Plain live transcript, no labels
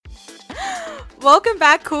Welcome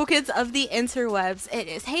back, cool kids of the interwebs. It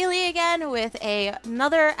is Haley again with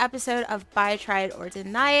another episode of Buy, Try It, or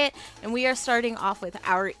Deny It, and we are starting off with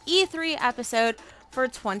our E3 episode for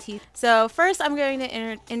 20. So first, I'm going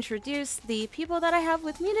to introduce the people that I have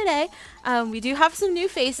with me today. We do have some new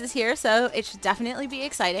faces here, so it should definitely be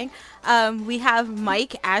exciting. We have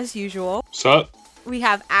Mike, as usual. What's up? We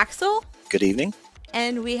have Axel. Good evening.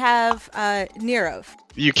 And we have Nirov.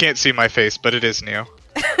 You can't see my face, but it is Neo.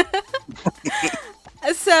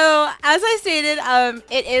 So, as I stated,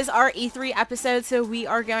 it is our E3 episode, so we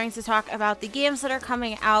are going to talk about the games that are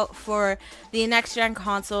coming out for the next-gen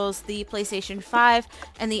consoles, the PlayStation 5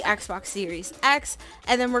 and the Xbox Series X,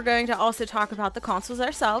 and then we're going to also talk about the consoles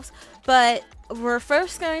ourselves, but we're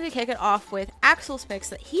first going to kick it off with Axel's picks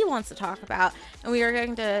that he wants to talk about, and we are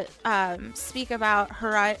going to speak about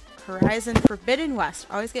Horizon Forbidden West.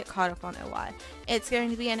 I always get caught up on OI. It's going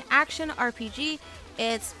to be an action RPG.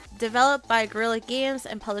 It's developed by Guerrilla Games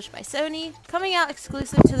and published by Sony, coming out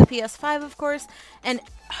exclusive to the PS5, of course, and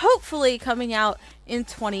hopefully coming out in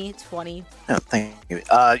 2020. Oh, thank you.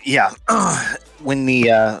 When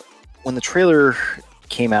the trailer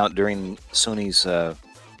came out during Sony's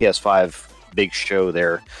PS5 big show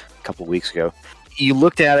there a couple of weeks ago, you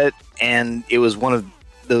looked at it and it was one of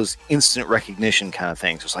those instant recognition kind of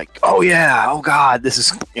things. It was like, oh yeah, oh god, this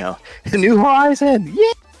is the New Horizon,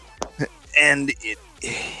 yeah, and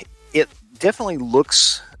it definitely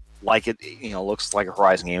looks like it. Looks like a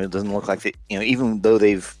Horizon game. It doesn't look like even though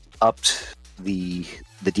they've upped the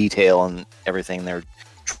detail and everything, they're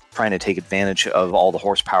trying to take advantage of all the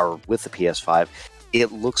horsepower with the PS5.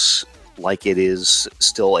 It looks like it is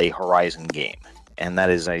still a Horizon game, and that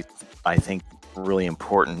is, I think, really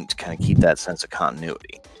important to kind of keep that sense of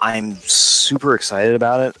continuity. I'm super excited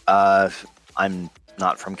about it. I'm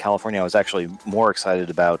not from California. I was actually more excited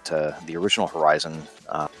about the original Horizon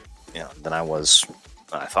than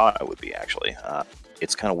I thought I would be, actually.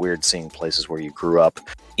 It's kind of weird seeing places where you grew up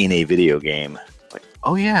in a video game. Like,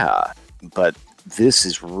 oh yeah. But this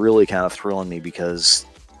is really kind of thrilling me because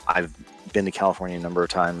I've been to California a number of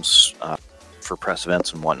times for press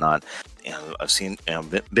events and whatnot. I've seen,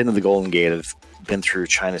 been to the Golden Gate. I've been through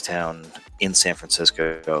Chinatown in San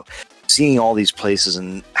Francisco. Seeing all these places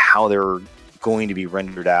and how they're going to be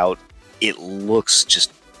rendered out, it looks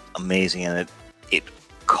just amazing, and it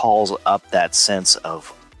calls up that sense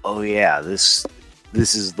of, oh yeah, this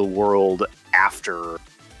is the world after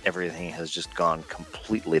everything has just gone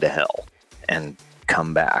completely to hell and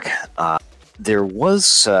come back. There was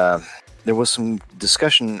some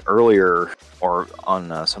discussion earlier, or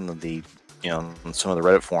on some of the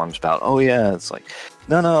Reddit forums about, oh yeah, it's like,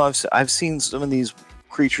 no, I've seen some of these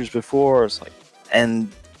creatures before. It's like, and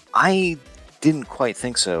I didn't quite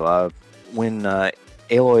think so. When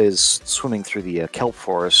Aloy is swimming through the kelp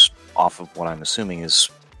forest off of what I'm assuming is,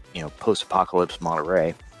 post-apocalypse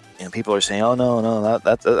Monterey, and people are saying, "Oh no,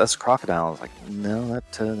 that's a crocodile." I was like, no,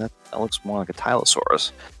 that looks more like a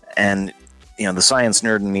Tylosaurus. And the science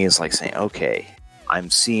nerd in me is like saying, okay,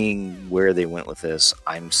 I'm seeing where they went with this.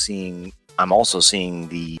 I'm also seeing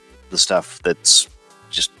the stuff that's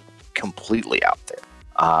just completely out there.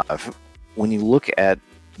 When you look at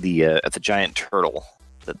the giant turtle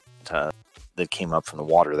that came up from the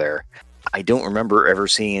water there, I don't remember ever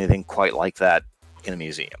seeing anything quite like that in a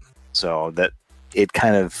museum. So that it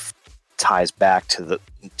kind of ties back to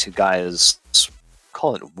Gaia's,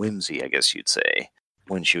 call it whimsy, I guess you'd say,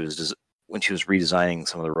 when she was redesigning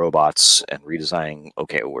some of the robots and redesigning,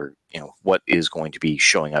 okay, what is going to be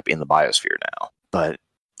showing up in the biosphere now. But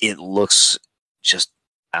it looks just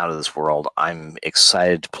out of this world. I'm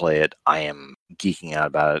excited to play it. I am geeking out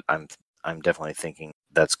about it. I'm definitely thinking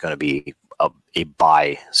that's going to be a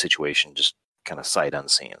buy situation, just kind of sight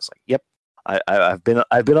unseen. It's like, yep, I've been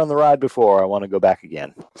on the ride before. I want to go back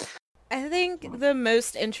again. I think the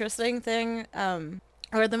most interesting thing, the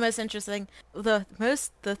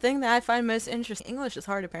thing that I find most interesting, English is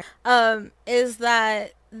hard apparently, is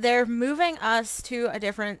that they're moving us to a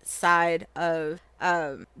different side of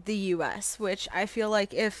the US, which I feel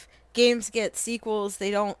like if games get sequels, they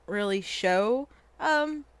don't really show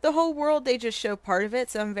the whole world, they just show part of it.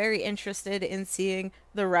 So I'm very interested in seeing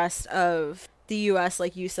the rest of the US,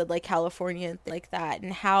 like you said, like California and like that,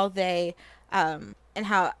 and how they and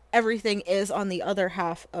how everything is on the other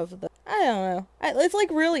half of the, I don't know, it's like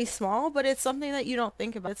really small, but it's something that you don't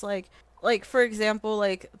think about. It's like for example,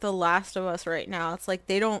 like The Last of Us right now, it's like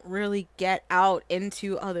they don't really get out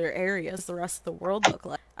into other areas the rest of the world look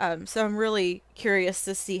like. So I'm really curious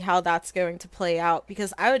to see how that's going to play out,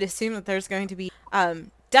 because I would assume that there's going to be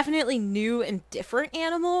definitely new and different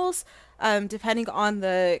animals, depending on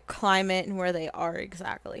the climate and where they are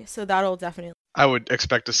exactly. So that'll definitely I would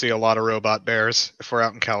expect to see a lot of robot bears if we're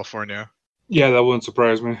out in California. Yeah, that wouldn't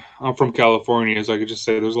surprise me. I'm from California, so I could just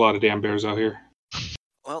say there's a lot of damn bears out here.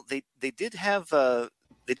 Well, they did have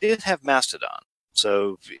Mastodon,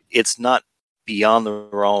 so it's not beyond the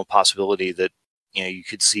realm of possibility that you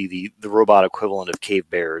could see the robot equivalent of cave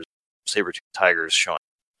bears, saber-toothed tigers showing.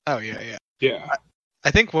 Oh yeah. Yeah.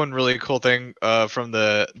 I think one really cool thing from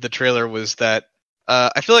the trailer was that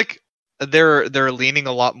I feel like they're leaning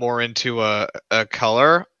a lot more into a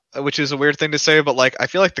color, which is a weird thing to say, but like I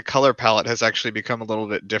feel like the color palette has actually become a little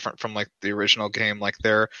bit different from like the original game. Like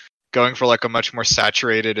they're going for like a much more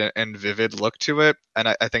saturated and vivid look to it, and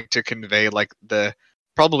I think to convey like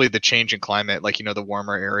probably the change in climate, like the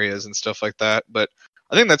warmer areas and stuff like that. But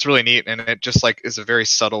I think that's really neat, and it just like is a very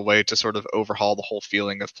subtle way to sort of overhaul the whole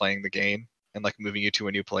feeling of playing the game and like moving you to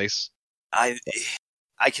a new place. I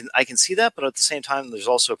can see that, but at the same time, there's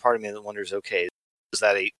also a part of me that wonders, okay, was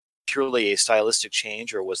that purely a stylistic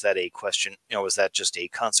change, or was that a question? Was that just a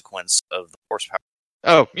consequence of the horsepower?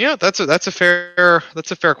 Oh yeah, that's a fair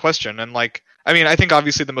question, and like I mean I think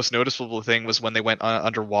obviously the most noticeable thing was when they went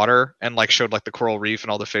underwater and like showed like the coral reef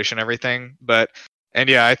and all the fish and everything. And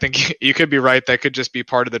yeah, I think you could be right. That could just be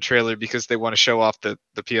part of the trailer because they want to show off the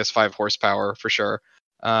PS5 horsepower for sure.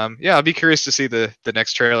 Yeah, I'll be curious to see the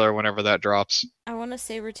next trailer whenever that drops. I want a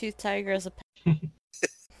saber-toothed tiger as a pet.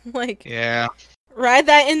 Like, yeah, ride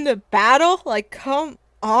that into battle? Like, come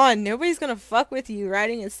on, nobody's gonna fuck with you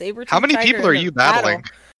riding a saber-toothed tiger. How many people are you battling?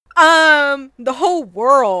 The whole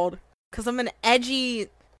world. Cause I'm an edgy.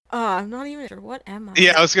 I'm not even sure. What am I?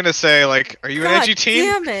 Yeah, I was gonna say, like, are you an edgy teen?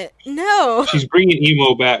 Damn it, no. She's bringing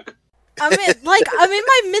emo back. I'm in my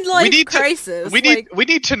midlife crisis. We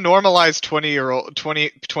need to normalize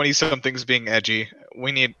 20 somethings being edgy.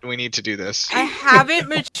 We need to do this. I haven't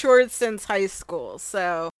matured since high school,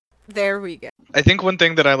 so there we go. I think one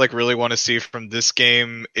thing that I like really want to see from this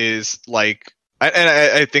game is like,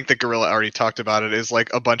 I think that Guerrilla already talked about it, is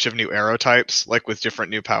like a bunch of new arrow types, like with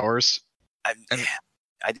different new powers. I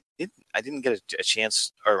didn't get a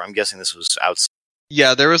chance, or I'm guessing this was outside.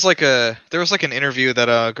 Yeah, there was like an interview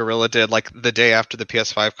that Guerrilla did like the day after the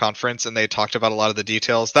PS5 conference, and they talked about a lot of the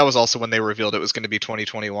details. That was also when they revealed it was going to be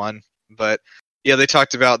 2021. But yeah, they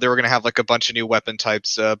talked about they were going to have like a bunch of new weapon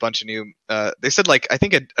types, a bunch of new. They said like I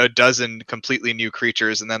think a dozen completely new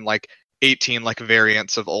creatures, and then like 18 like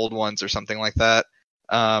variants of old ones or something like that.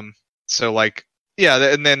 So like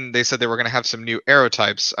yeah, and then they said they were going to have some new arrow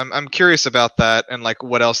types. I'm curious about that and like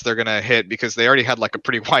what else they're going to hit, because they already had like a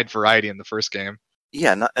pretty wide variety in the first game.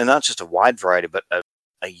 Yeah, not just a wide variety, but a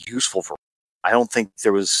useful variety. I don't think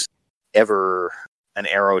there was ever an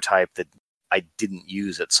arrow type that I didn't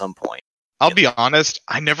use at some point. I'll be honest,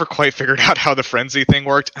 I never quite figured out how the frenzy thing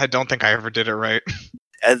worked. I don't think I ever did it right.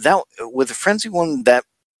 That with the frenzy one, that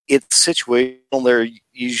it's situational. There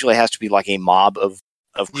usually has to be like a mob of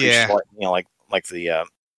creatures, like the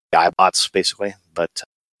iBots basically. But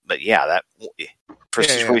yeah, that for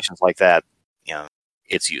situations like that,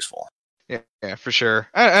 it's useful. Yeah, for sure.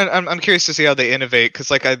 I'm curious to see how they innovate, because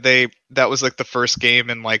like that was like the first game,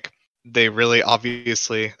 and like they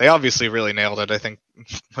obviously really nailed it. I think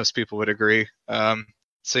most people would agree.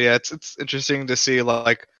 So yeah, it's interesting to see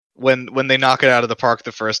like when they knock it out of the park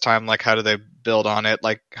the first time, like how do they build on it?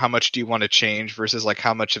 Like how much do you want to change versus like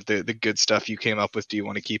how much of the good stuff you came up with do you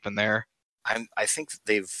want to keep in there? I think that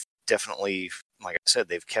they've definitely, like I said,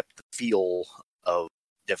 they've kept the feel of,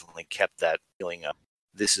 definitely kept that feeling of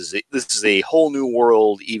this is a whole new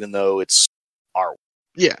world, even though it's our world.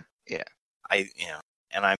 Yeah.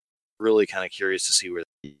 And I'm really kind of curious to see where.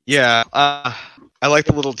 Yeah, I like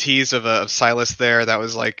the little tease of Silas there. That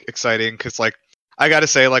was like exciting, because like I gotta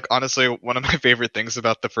say, like honestly, one of my favorite things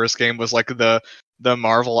about the first game was like the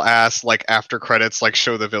Marvel ass like after credits like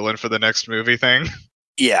show the villain for the next movie thing.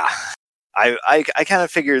 Yeah, I kind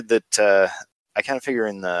of figured that. I kind of figure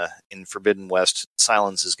in Forbidden West,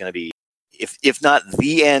 Silence is going to be, if not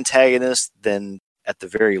the antagonist, then at the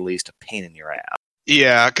very least a pain in your ass.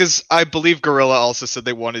 Yeah, because I believe Guerrilla also said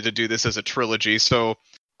they wanted to do this as a trilogy. So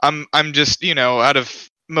I'm just out of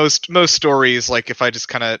most stories, like if I just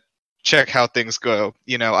kind of check how things go,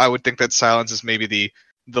 I would think that Silence is maybe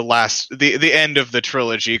the last the end of the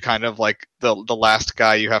trilogy, kind of like the last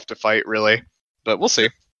guy you have to fight, really. But we'll see.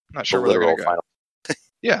 Not sure where they're going to go.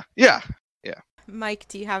 Yeah. Mike,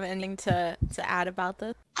 do you have anything to add about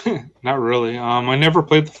this? Not really. I never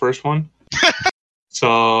played the first one.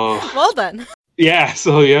 So well done. Yeah,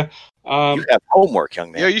 so yeah. You have homework,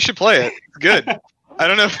 young man. Yeah, you should play it. It's good. I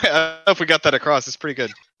don't know if we got that across. It's pretty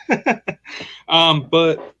good.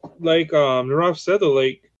 But like Narav said, though,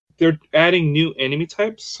 like they're adding new enemy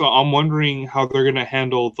types, so I'm wondering how they're gonna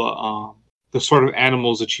handle the sort of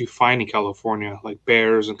animals that you find in California, like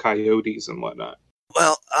bears and coyotes and whatnot?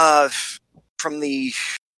 Well, from the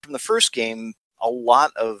first game, a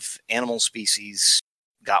lot of animal species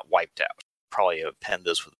got wiped out. Probably a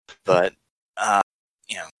pandas, but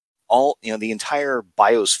you know, the entire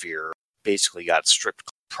biosphere basically got stripped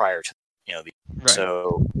prior to Right.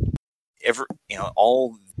 so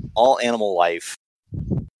all animal life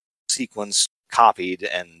sequenced, copied,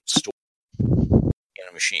 and stored in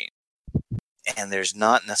a machine. And there's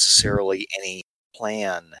not necessarily any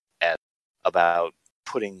plan about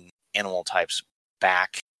putting animal types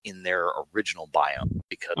back in their original biome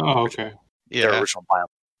because okay. their Yeah. original biome.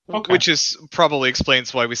 Okay. Which is probably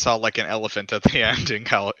explains why we saw like an elephant at the end in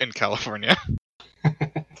California.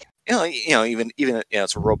 Even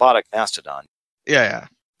it's a robotic mastodon, Yeah.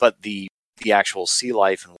 but the actual sea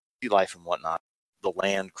life and whatnot, the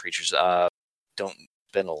land creatures don't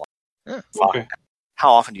spend a lot. Yeah. Okay.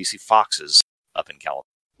 How often do you see foxes up in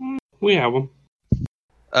California? We have them.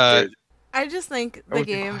 I just think the would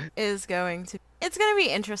be game quiet. is going to be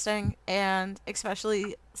interesting, and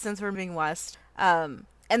especially since we're moving west.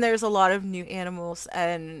 And there's a lot of new animals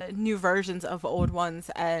and new versions of old ones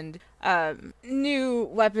and new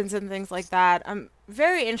weapons and things like that. I'm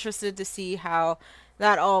very interested to see how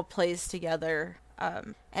that all plays together.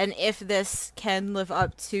 And if this can live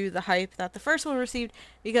up to the hype that the first one received,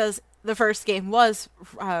 because the first game was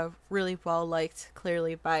really well liked,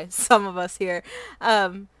 clearly by some of us here.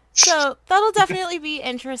 So that'll definitely be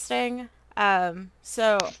interesting.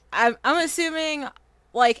 So I'm assuming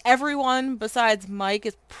like everyone besides Mike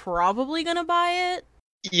is probably gonna buy it.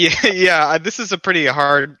 Yeah. This is a pretty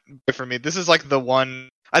hard for me. This is like the one.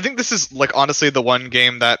 I think this is like honestly the one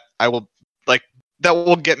game that I will like that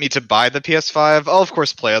will get me to buy the PS5. I'll of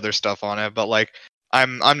course play other stuff on it, but like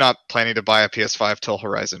I'm not planning to buy a PS5 till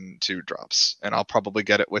Horizon 2 drops, and I'll probably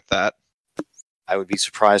get it with that. I would be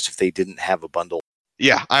surprised if they didn't have a bundle.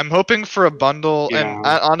 Yeah, I'm hoping for a bundle, Yeah. and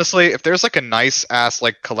honestly, if there's like a nice ass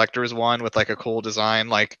like collector's one with like a cool design,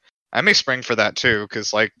 like I may spring for that too,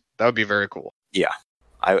 because like that would be very cool.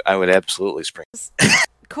 I would absolutely spring.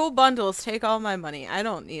 Cool bundles, take all my money. I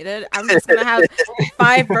don't need it. I'm just gonna have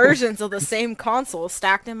 5 versions of the same console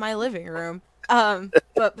stacked in my living room.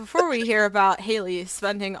 But before we hear about Haley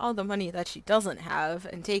spending all the money that she doesn't have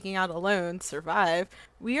and taking out a loan to survive,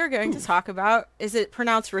 we are going to talk about, is it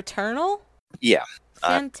pronounced Returnal? Yeah.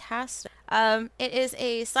 Fantastic. It is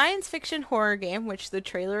a science fiction horror game, which the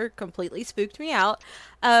trailer completely spooked me out.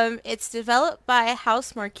 It's developed by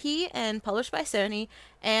House Marquee and published by Sony,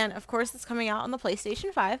 and of course it's coming out on the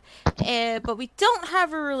PlayStation 5, but we don't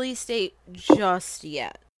have a release date just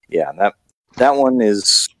yet. Yeah, that one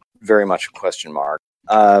is very much a question mark.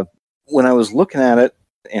 When I was looking at it,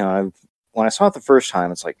 when I saw it the first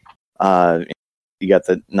time, it's like you got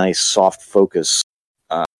the nice soft focus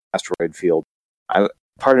asteroid field.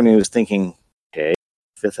 Part of me was thinking, okay,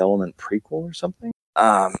 Fifth Element prequel or something.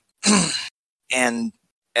 And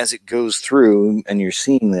as it goes through, and you're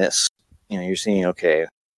seeing this, you're seeing, okay,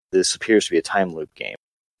 this appears to be a time loop game.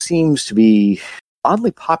 Seems to be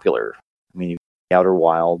oddly popular. I mean, the Outer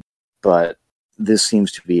Wild, but this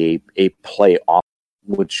seems to be a play off,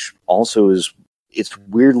 which also it's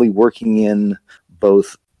weirdly working in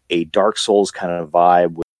both a Dark Souls kind of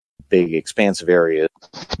vibe with big expansive areas,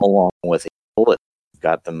 along with a bullet.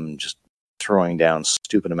 Got them just throwing down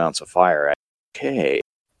stupid amounts of fire. Okay.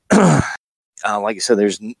 Like I said,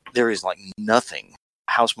 there is like nothing.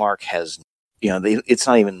 Housemarque has, it's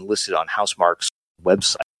not even listed on Housemarque's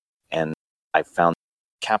website. And I found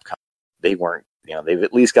Capcom, they weren't, they've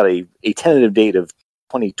at least got a tentative date of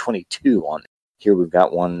 2022 on it. Here we've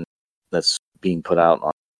got one that's being put out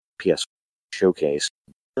on PS Showcase.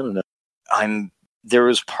 I don't know. There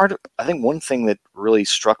was I think one thing that really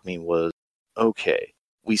struck me was, okay,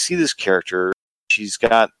 we see this character, she's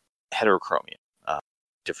got heterochromia,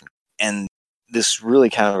 different, and this really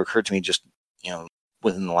kind of occurred to me just,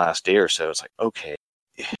 within the last day or so. It's like, okay,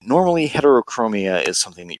 normally heterochromia is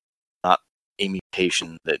something that not a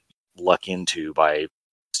mutation that you luck into by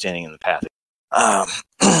standing in the path.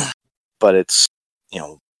 But it's,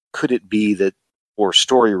 could it be that, for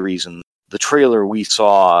story reasons, the trailer we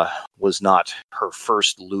saw was not her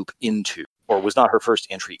first loop into, or was not her first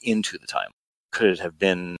entry into the time? Could it have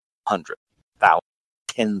been 100, 1,000,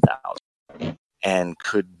 10,000? And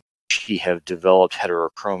could she have developed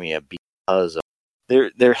heterochromia because of...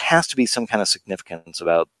 There has to be some kind of significance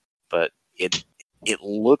about, but it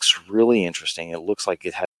looks really interesting. It looks like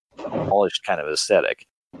it has a polished kind of aesthetic.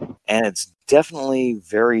 And it's definitely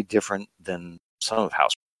very different than some of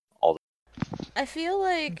House. I feel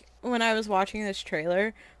like when I was watching this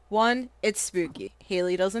trailer, one, it's spooky.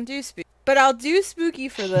 Haley doesn't do spooky. but I'll do spooky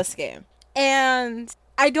for this game. And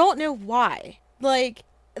I don't know why. Like,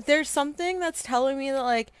 there's something that's telling me that,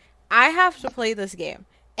 like, I have to play this game.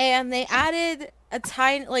 And they added a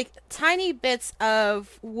tiny bits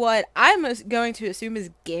of what I'm going to assume is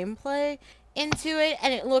gameplay into it,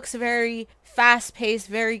 and it looks very fast-paced,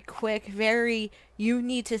 very quick, very you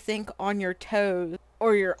need to think on your toes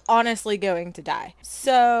or you're honestly going to die.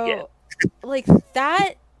 So, like,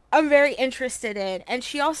 that I'm very interested in. And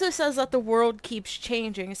she also says that the world keeps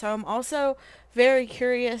changing, so I'm also very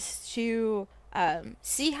curious to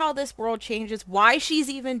see how this world changes, why she's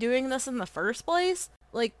even doing this in the first place.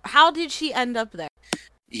 Like, how did she end up there?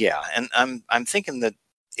 Yeah, and I'm thinking that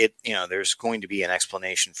there's going to be an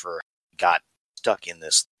explanation for how got stuck in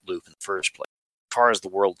this loop in the first place. As far as the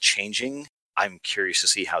world changing, I'm curious to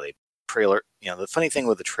see how they trailer. The funny thing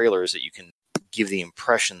with the trailer is that you can give the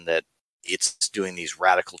impression that it's doing these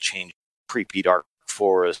radical changes, creepy dark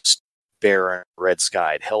forest, barren,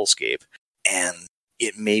 red-skied hellscape, and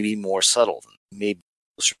it may be more subtle than maybe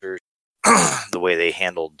closer the way they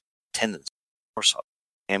handled tendencies. More subtle.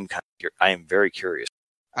 I am very curious.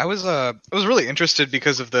 I was really interested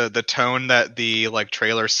because of the tone that the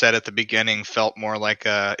trailer set at the beginning. Felt more like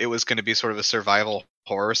it was going to be sort of a survival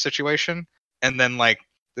horror situation, and then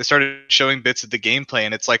they started showing bits of the gameplay,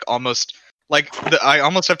 and it's almost I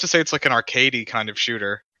almost have to say it's like an arcadey kind of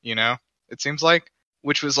shooter, it seems like,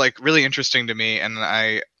 which was really interesting to me, and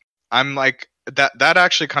I'm that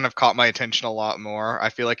actually kind of caught my attention a lot more. I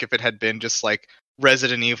feel like if it had been just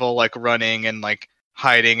Resident Evil running and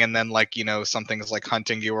hiding and then something's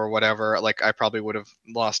hunting you or whatever, I probably would have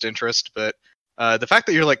lost interest. But the fact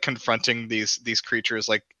that you're confronting these creatures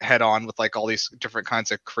head on with all these different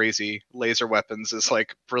kinds of crazy laser weapons is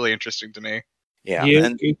really interesting to me. Yeah.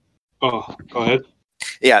 Oh, go ahead.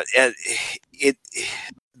 Yeah,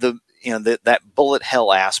 that bullet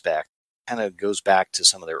hell aspect kind of goes back to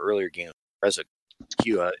some of their earlier games. Resident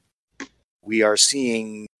Evil, we are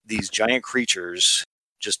seeing these giant creatures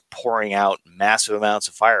just pouring out massive amounts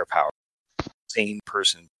of firepower. Sane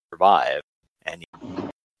person survive, and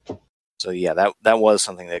so yeah, that was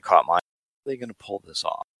something that caught my eye. Are they going to pull this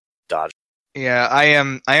off? Dodge. Yeah, I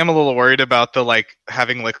am a little worried about the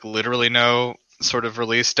having literally no sort of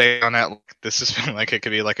release date on it. This has been it could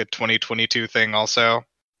be a 2022 thing also.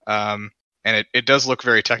 And it does look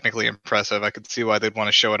very technically impressive. I could see why they'd want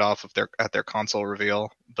to show it off if they're at their console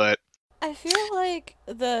reveal, but I feel like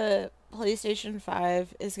the PlayStation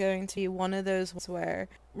 5 is going to be one of those ones where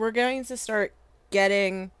we're going to start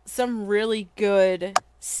getting some really good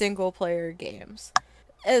single-player games.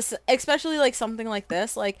 Especially something like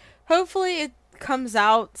this. Hopefully it comes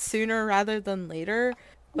out sooner rather than later,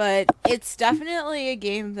 but it's definitely a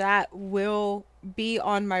game that will be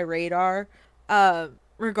on my radar,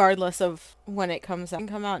 regardless of when it comes out. It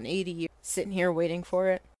can come out in 80 years, sitting here waiting for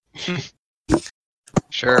it.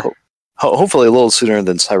 Sure. Hopefully a little sooner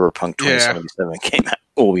than Cyberpunk 2077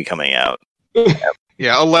 will be coming out.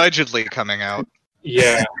 Yeah, allegedly coming out.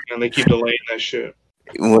 Yeah, and they keep delaying that shit.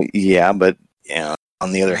 Well, yeah, but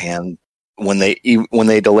on the other hand, when they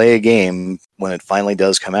delay a game, when it finally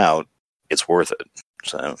does come out, it's worth it.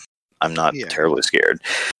 So I'm not terribly scared.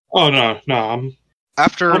 Oh no,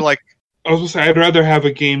 After I was gonna say I'd rather have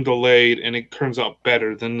a game delayed and it turns out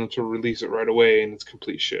better than to release it right away and it's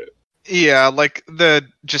complete shit. Yeah,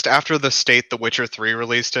 just after the state The Witcher 3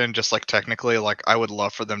 released in, just technically, I would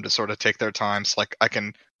love for them to sort of take their time, so I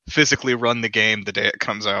can physically run the game the day it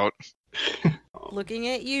comes out. Looking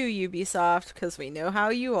at you, Ubisoft, because we know how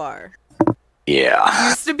you are. Yeah.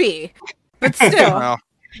 Used to be. But still, Well,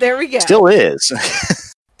 there we go. Still is.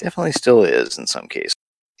 Definitely still is in some cases.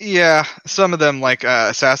 yeah, some of them,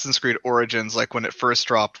 Assassin's Creed Origins, when it first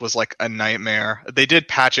dropped, was a nightmare. They did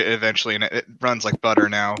patch it eventually, and it runs like butter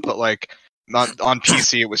now, but on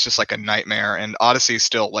PC it was just a nightmare, and Odyssey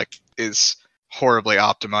still is horribly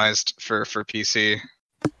optimized for PC.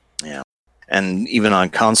 Yeah. And even on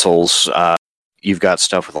consoles, you've got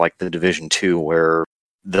stuff with The Division 2 where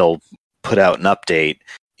they'll put out an update,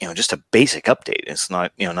 just a basic update. It's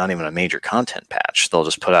not, not even a major content patch. They'll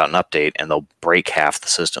just put out an update and they'll break half the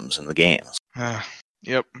systems in the games.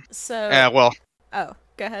 Yep. So. Yeah, well. Oh,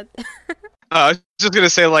 go ahead. I was just gonna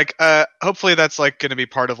say, hopefully that's gonna be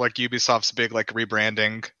part of Ubisoft's big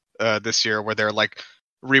rebranding this year, where they're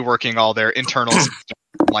reworking all their internal systems,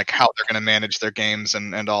 how they're gonna manage their games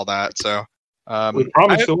and all that. So we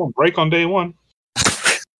promise it won't break on day one.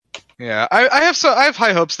 Yeah, I have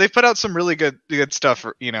high hopes. They've put out some really good stuff,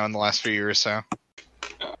 in the last few years. So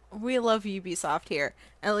we love Ubisoft here.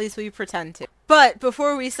 At least we pretend to. But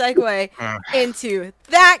before we segue into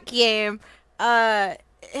that game,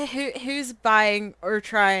 who's buying or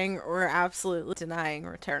trying or absolutely denying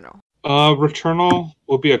Returnal? Returnal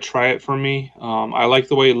will be a try it for me. I like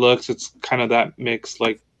the way it looks. It's kind of that mix,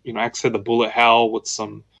 like X said, the bullet hell with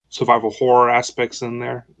some survival horror aspects in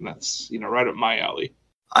there. And that's right up my alley.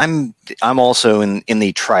 I'm also in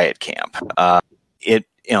the try it camp.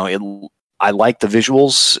 I like the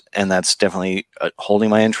visuals, and that's definitely holding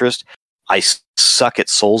my interest. I suck at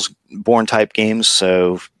Soulsborne type games,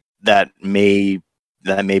 so that may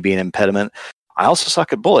be an impediment. I also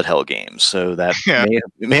suck at bullet hell games, so that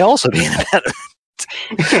may also be an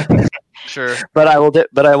impediment. Sure, but I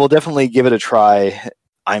will definitely give it a try.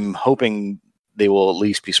 I'm hoping they will at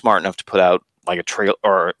least be smart enough to put out like a trail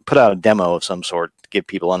or put out a demo of some sort to give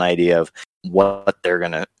people an idea of what they're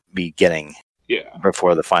going to be getting. Yeah.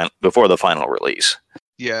 Before the final release.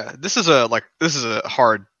 Yeah, this is a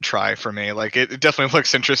hard try for me. Like it definitely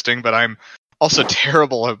looks interesting, but I'm also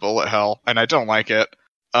terrible at bullet hell, and I don't like it.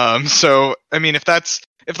 So I mean, if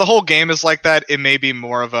the whole game is like that, it may be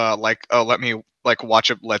more of a let me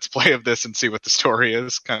watch a let's play of this and see what the story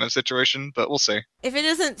is kind of situation. But we'll see. If it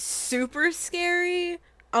isn't super scary,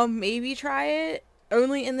 I'll maybe try it.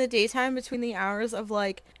 Only in the daytime between the hours of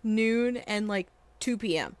noon and 2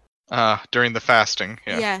 p.m. During the fasting,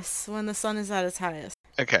 yeah. Yes, when the sun is at its highest.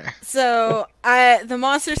 Okay. So, the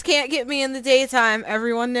monsters can't get me in the daytime.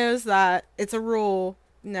 Everyone knows that. It's a rule.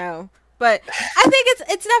 No. But I think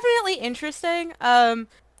it's definitely interesting.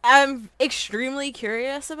 I'm extremely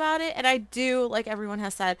curious about it, and I do, like everyone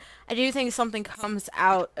has said, I do think something comes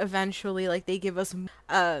out eventually, like they give us,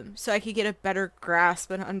 so I could get a better grasp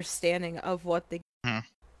and understanding of what they...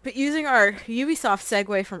 But using our Ubisoft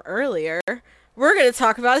segue from earlier... We're going to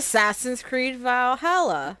talk about Assassin's Creed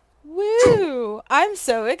Valhalla. Woo! I'm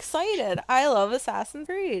so excited. I love Assassin's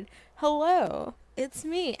Creed. Hello. It's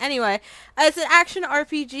me. Anyway, it's an action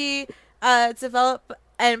RPG. It's developed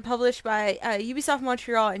and published by Ubisoft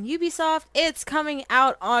Montreal and Ubisoft. It's coming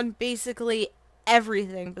out on basically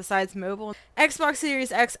everything besides mobile. Xbox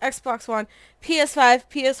Series X, Xbox One, PS5,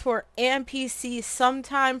 PS4, and PC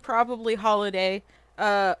sometime, probably holiday.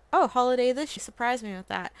 Holiday this year. Surprised me with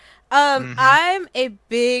that. I'm a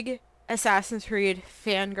big Assassin's Creed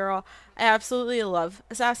fangirl. I absolutely love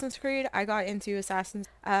Assassin's Creed. I got into Assassin's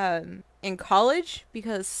in college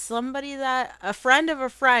because a friend of a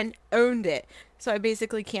friend owned it. So I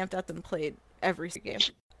basically camped at them and played every game.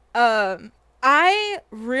 I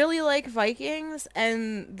really like Vikings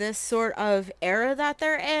and this sort of era that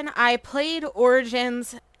they're in. I played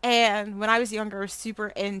Origins, and when I was younger, I was super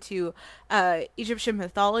into Egyptian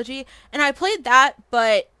mythology, and I played that,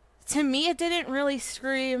 but to me, it didn't really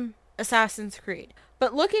scream Assassin's Creed.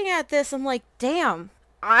 But looking at this, I'm like, damn,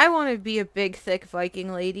 I want to be a big, thick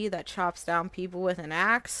Viking lady that chops down people with an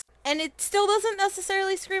axe. And it still doesn't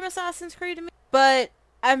necessarily scream Assassin's Creed to me, but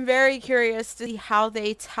I'm very curious to see how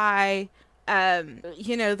they tie,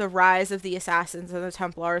 the rise of the Assassins and the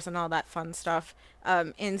Templars and all that fun stuff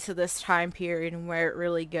into this time period and where it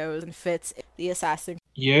really goes and fits the Assassin.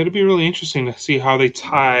 Yeah, it'd be really interesting to see how they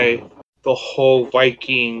tie the whole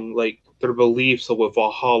Viking, their beliefs of what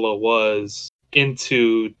Valhalla was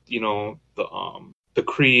into, the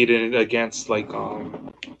Creed and against, I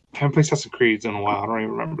haven't played Assassin's Creed in a while. I don't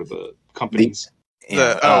even remember the companies.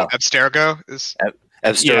 Abstergo is...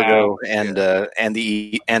 Abstergo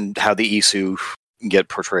and how the Isu get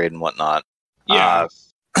portrayed and whatnot. Yeah.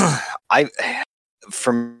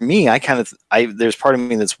 For me, there's part of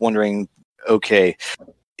me that's wondering, okay,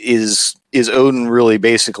 is Odin really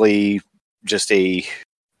basically just an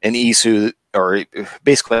Isu, or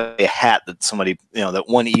basically a hat that somebody, that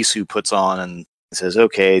one Isu puts on and says,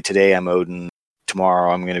 okay, today I'm Odin,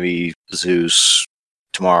 tomorrow I'm going to be Zeus,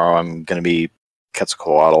 tomorrow I'm going to be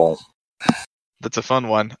Quetzalcoatl. That's a fun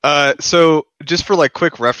one. So just for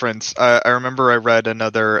quick reference, I remember I read an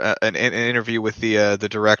interview with the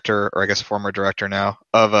director, or I guess former director now,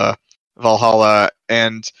 of Valhalla,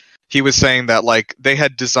 and he was saying that they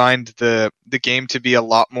had designed the game to be a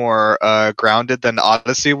lot more grounded than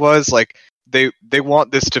Odyssey was. They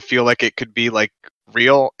want this to feel like it could be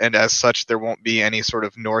real, and as such, there won't be any sort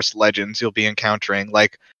of Norse legends you'll be encountering.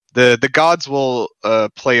 The gods will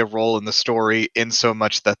play a role in the story in so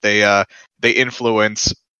much that they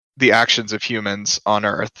influence the actions of humans on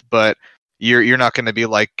Earth, but you're not going to be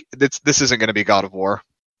this isn't going to be God of War.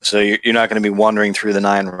 So you're not going to be wandering through the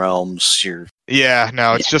 9 realms.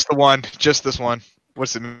 It's just the one, just this one.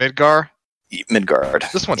 What's it, Midgar? Midgard.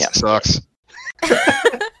 This one sucks.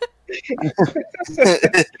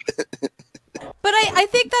 But I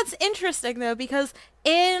think that's interesting though, because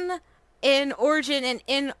in Origin and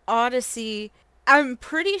in Odyssey, I'm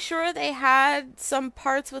pretty sure they had some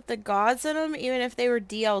parts with the gods in them, even if they were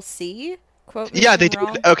DLC. Quote me Yeah, if they I'm did.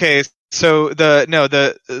 wrong. Okay, so they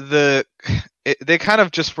kind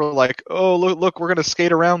of just were like, oh look, we're gonna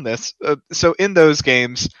skate around this. So in those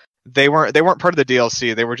games, they weren't part of the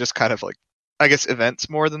DLC. They were just kind of like, I guess, events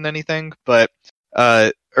more than anything. But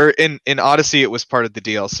or in Odyssey, it was part of the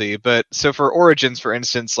DLC. But so for Origins, for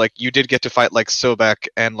instance, like you did get to fight like Sobek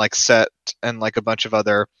and like Set and like a bunch of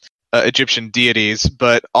other Egyptian deities,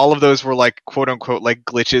 but all of those were like quote unquote like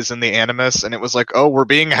glitches in the Animus, and it was like, oh, we're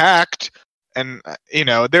being hacked. And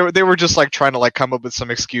they were just like trying to like come up with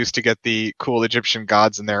some excuse to get the cool Egyptian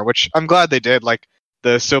gods in there, which I'm glad they did. Like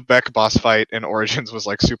the Sobek boss fight in Origins was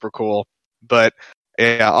like super cool, but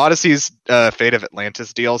yeah, Odyssey's Fate of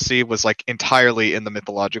Atlantis DLC was like entirely in the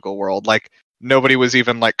mythological world. Like nobody was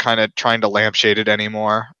even like kind of trying to lampshade it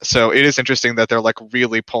anymore. So it is interesting that they're like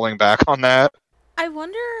really pulling back on that. I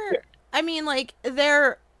wonder. I mean, like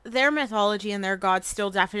their mythology and their gods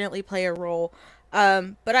still definitely play a role.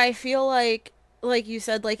 But I feel like you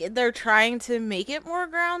said, like they're trying to make it more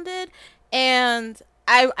grounded, and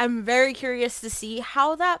I'm very curious to see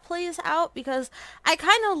how that plays out because I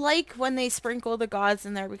kind of like when they sprinkle the gods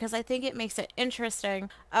in there because I think it makes it interesting.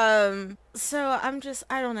 So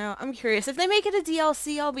I don't know. I'm curious. If they make it a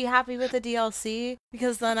DLC, I'll be happy with the DLC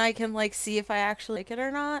because then I can like see if I actually like it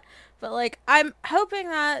or not. But like I'm hoping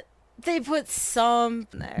that they put some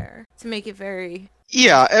there to make it very.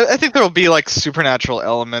 Yeah, I think there'll be like supernatural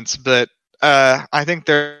elements, but I think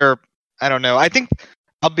I don't know. I think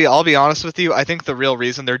I'll be honest with you. I think the real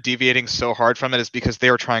reason they're deviating so hard from it is because they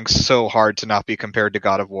are trying so hard to not be compared to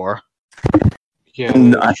God of War. Yeah,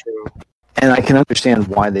 And that's true. And I can understand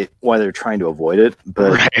why they're trying to avoid it,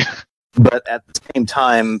 but Right. but at the same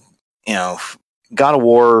time, God of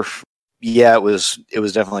War, yeah, it was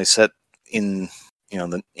definitely set in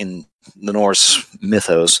in the Norse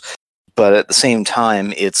mythos, but at the same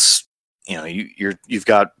time, it's you've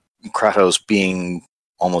got Kratos being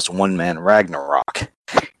almost one man Ragnarok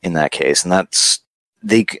in that case, and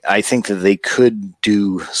I think that they could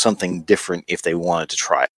do something different if they wanted to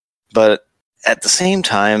try, but at the same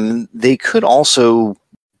time, they could also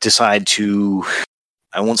decide to,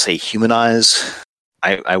 I won't say humanize,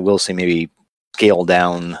 I will say maybe scale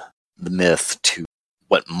down the myth to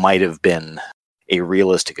what might have been a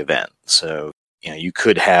realistic event. So, you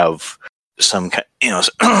could have some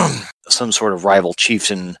some sort of rival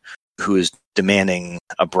chieftain who is demanding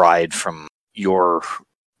a bride from your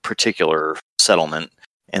particular settlement,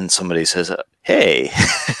 and somebody says, "Hey,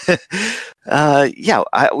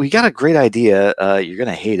 we got a great idea. You're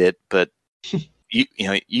gonna hate it, but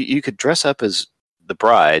you could dress up as the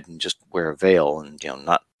bride and just wear a veil and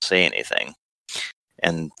not say anything,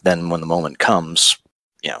 and then when the moment comes,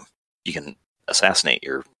 you can assassinate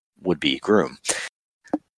your would-be groom."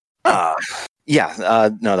 No,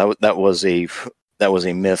 that was a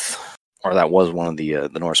myth, or that was one of the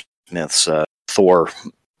Norse myths. Thor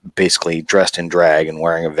basically dressed in drag and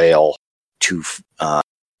wearing a veil to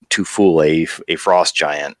fool a frost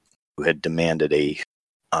giant who had demanded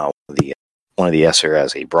one of the Aesir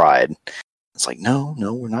as a bride. It's like, no,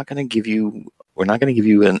 we're not going to give you one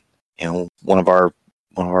of our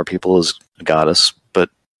people is a goddess.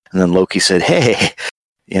 And then Loki said, hey,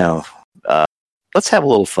 let's have a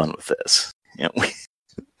little fun with this.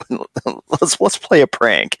 Let's play a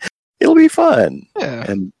prank. It'll be fun. Yeah.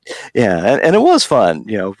 And it was fun.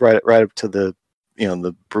 Right up to the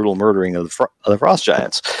the brutal murdering of the frost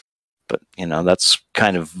giants. But that's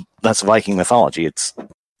Viking mythology. It's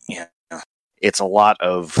it's a lot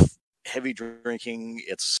of heavy drinking.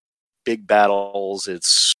 It's big battles.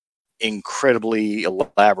 It's incredibly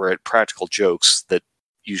elaborate practical jokes that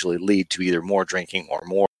usually lead to either more drinking or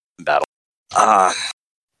more battle.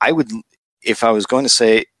 I would, if I was going to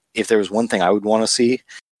say, if there was one thing I would want to see,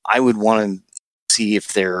 I would want to see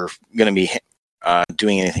if they're going to be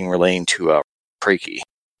doing anything relating to Kraki.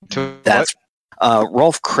 That's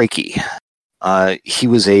Rolf Kraki. He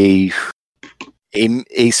was a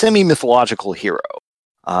semi-mythological hero.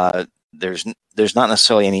 There's not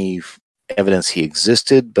necessarily any evidence he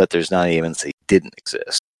existed, but there's not any evidence that he didn't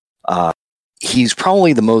exist. He's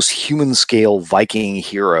probably the most human-scale Viking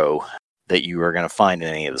hero that you are going to find in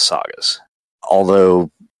any of the sagas.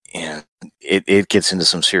 Although it gets into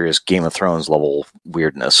some serious Game of Thrones level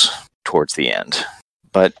weirdness towards the end.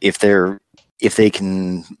 But if they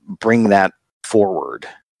can bring that forward,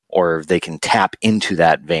 or if they can tap into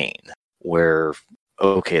that vein, where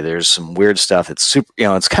there's some weird stuff. It's super,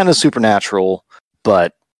 it's kind of supernatural,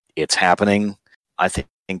 but it's happening. I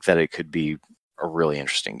think that it could be a really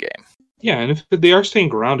interesting game. Yeah, and if they are staying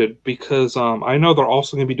grounded, because I know they're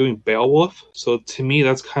also going to be doing Beowulf, so to me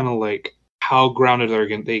that's kind of like how grounded are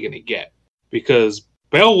they going to get? Because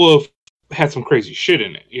Beowulf had some crazy shit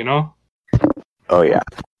in it, you know? Oh yeah,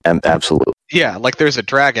 absolutely. Yeah, like there's a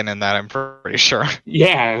dragon in that. I'm pretty sure.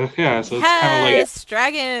 Yeah. So it's kind of like Yes,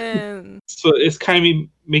 dragon. so it's kind of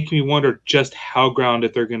making me wonder just how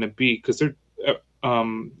grounded they're going to be, because they're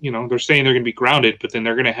they're saying they're going to be grounded, but then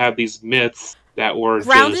they're going to have these myths that were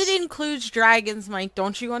Grounded just... includes dragons, Mike.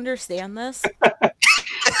 Don't you understand this?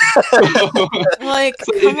 So- Like,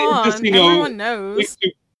 So come it on. just, you know, Everyone knows.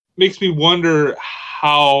 makes me wonder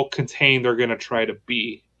how contained they're going to try to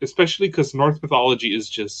be, especially because Norse mythology is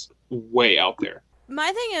just way out there.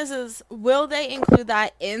 My thing is will they include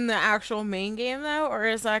that in the actual main game though, or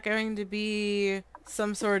is that going to be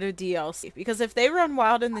some sort of DLC? Because if they run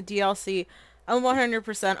wild in the DLC, I'm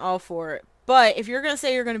 100% all for it. But if you're gonna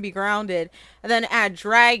say you're gonna be grounded and then add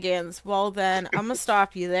dragons, well then I'm gonna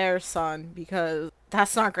stop you there, son, because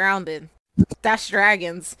that's not grounded. That's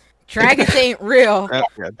dragons. Dragons ain't real.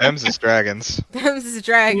 Yeah, them's is dragons. Them's is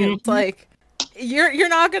dragons. Like, you're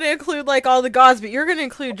not gonna include like all the gods, but you're gonna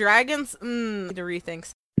include dragons. Need to rethink.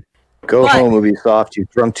 Go But- home, Ubisoft. You've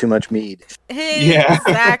drunk too much mead. Yeah.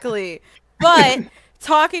 Exactly. But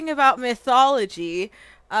talking about mythology,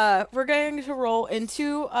 we're going to roll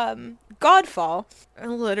into Godfall. It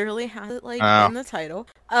literally has it like Oh. in the title.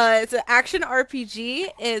 It's an action RPG.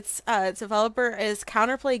 Its developer is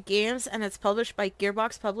Counterplay Games, and it's published by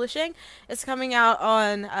Gearbox Publishing. It's coming out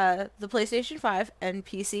on the PlayStation 5 and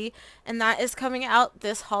PC, and that is coming out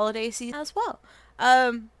this holiday season as well.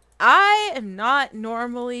 I am not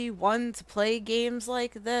normally one to play games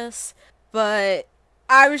like this, but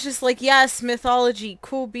I was just like, yes, mythology,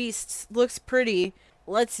 cool beasts, looks pretty.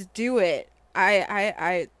 Let's do it.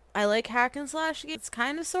 I like hack and slash games. It's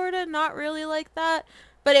kind of sort of not really like that.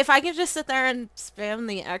 But if I can just sit there and spam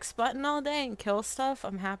the X button all day and kill stuff,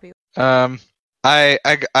 I'm happy. I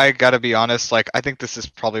gotta be honest. Like, I think this is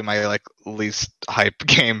probably my like least hype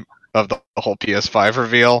game of the whole PS5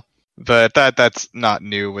 reveal. But that's not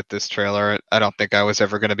new with this trailer. I don't think I was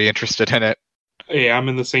ever gonna be interested in it. Hey, I'm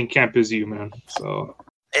in the same camp as you, man. So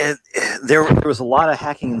And there was a lot of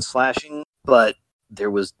hacking and slashing, but there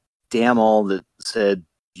was damn all that said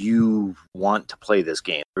you want to play this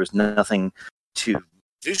game. There was nothing to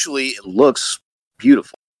visually. It looks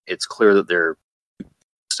beautiful. It's clear that they're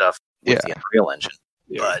stuff with the Unreal Engine,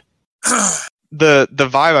 yeah. but The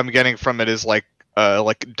vibe I'm getting from it is like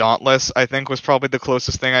Dauntless. I think was probably the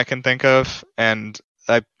closest thing I can think of, and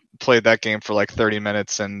I played that game for like 30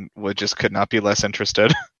 minutes and could not be less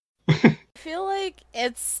interested. I feel like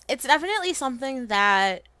it's definitely something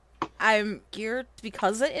that I'm geared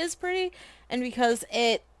because it is pretty, and because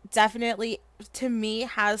it definitely, to me,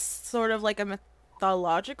 has sort of like a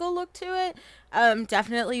mythological look to it.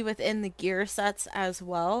 Definitely within the gear sets as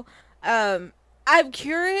well. I'm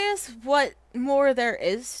curious what more there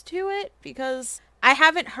is to it, because I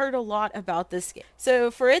haven't heard a lot about this game.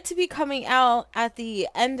 So for it to be coming out at the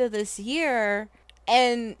end of this year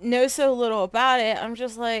and know so little about it, I'm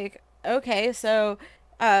just like, okay, so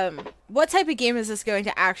what type of game is this going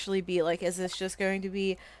to actually be? Like, is this just going to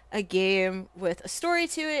be a game with a story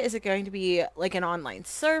to it? Is it going to be like an online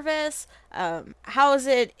service? How is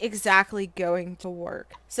it exactly going to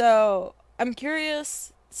work? So I'm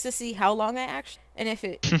curious to see how long I actually, and if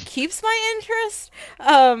it keeps my interest,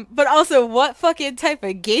 but also what fucking type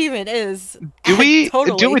of game it is. Do we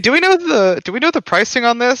Totally. do we know the pricing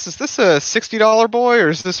on this? Is this a $60 boy or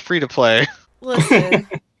is this free to play? Listen,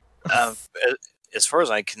 as far as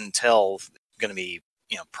I can tell, it's going to be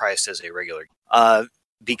priced as a regular.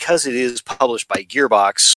 Because it is published by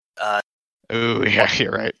Gearbox. Ooh, yeah,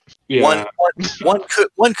 you're right. Yeah.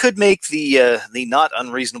 One could make the not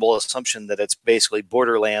unreasonable assumption that it's basically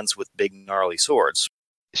Borderlands with big gnarly swords.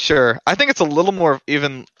 Sure, I think it's a little more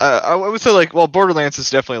even. I would say Borderlands is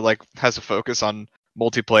definitely like has a focus on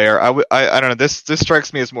multiplayer. I don't know. This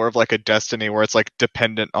strikes me as more of like a Destiny where it's like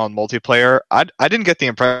dependent on multiplayer. I didn't get the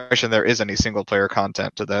impression there is any single player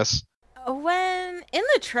content to this. when in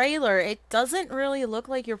the trailer, it doesn't really look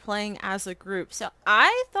like you're playing as a group. So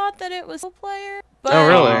I thought that it was a player, but Oh,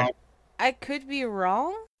 really? I could be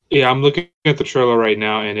wrong. Yeah, I'm looking at the trailer right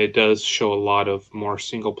now, and it does show a lot of more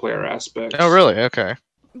single player aspects. Oh, really? Okay.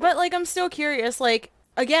 But like, I'm still curious. Like,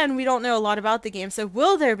 again, we don't know a lot about the game, so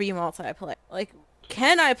will there be multiplayer? Like,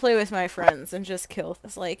 can I play with my friends and just kill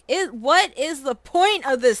this? Like, what is the point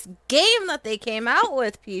of this game that they came out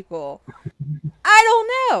with, people? I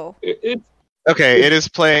don't know. Okay, it is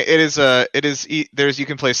play. It is there's you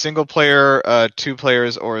can play single player, 2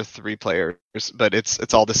 players, or 3 players, but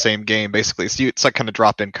it's all the same game basically. So it's like kind of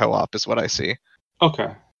drop in co-op is what I see, Okay.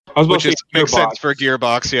 I was about which to is say makes sense Gearbox. for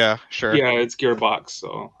Gearbox. Yeah, sure. Yeah, it's Gearbox,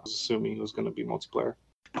 so I was assuming it was going to be multiplayer.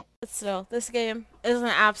 But still, this game is an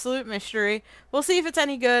absolute mystery. We'll see if it's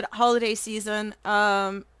any good holiday season.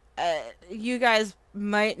 You guys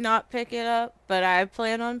might not pick it up, but I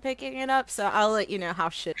plan on picking it up, so I'll let you know how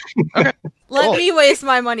shit. Okay. Let Cool. me waste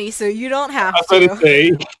my money so you don't have I was going to to.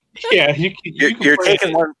 say, yeah, you can You're play taking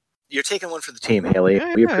it. one. You're taking one for the team, Haley.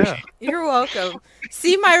 Yeah, We yeah, appreciate it. You're welcome.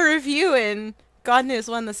 See my review and God knows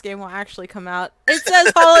when this game will actually come out. It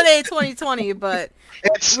says holiday 2020, but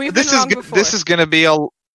we've been wrong before. This is gonna be a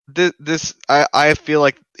this. I feel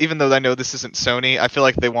like even though I know this isn't Sony, I feel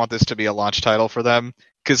like they want this to be a launch title for them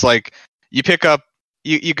because like you pick up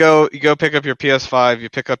you go pick up your PS5, you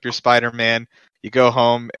pick up your Spider-Man, you go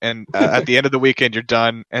home, and at the end of the weekend you're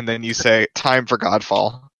done, and then you say time for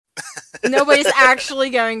Godfall. Nobody's actually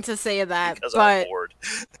going to say that, Because but I'm bored.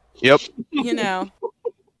 Yep. you know.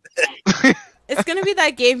 It's gonna be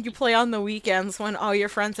that game you play on the weekends when all your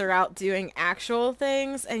friends are out doing actual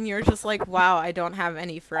things and you're just like, wow, I don't have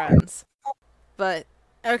any friends. But,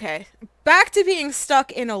 okay. Back to being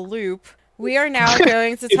stuck in a loop. We are now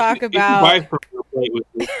going to talk If you about... buy for play with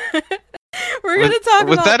me. We're gonna talk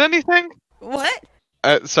Was about... that anything? What?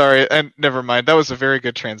 Sorry, and never mind. That was a very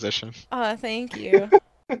good transition. Oh, thank you.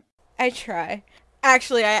 I try.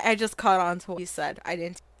 Actually, I just caught on to what you said. I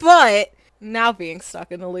didn't. But, now being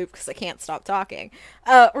stuck in the loop because I can't stop talking.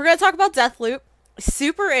 We're going to talk about Deathloop.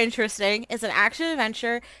 Super interesting. It's an action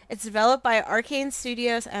adventure. It's developed by Arcane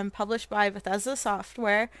Studios and published by Bethesda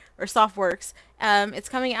Software, or Softworks. It's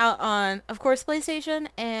coming out on, of course, PlayStation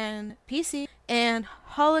and PC, and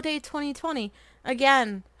holiday 2020.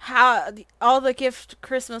 Again, all the gift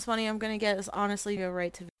Christmas money I'm going to get is honestly go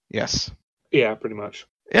right to... Yes. Yeah, pretty much.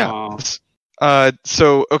 Yeah.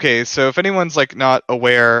 So if anyone's like not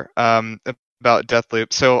aware about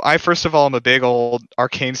Deathloop, so I first of all am a big old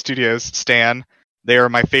Arcane Studios stan. They are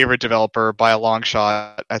my favorite developer by a long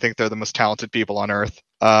shot. I think they're the most talented people on earth.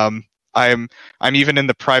 I'm even in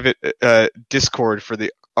the private Discord for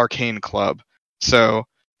the Arcane Club. So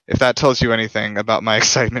if that tells you anything about my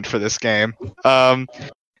excitement for this game.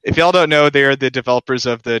 If y'all don't know, they are the developers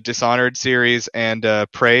of the Dishonored series and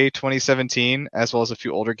Prey 2017, as well as a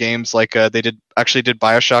few older games. Like they did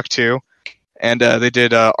BioShock 2, and they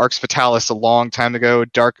did Arx Fatalis a long time ago.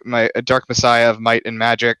 Dark Messiah of Might and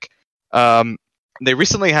Magic. They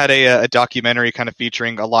recently had a documentary kind of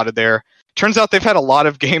featuring a lot of their. Turns out they've had a lot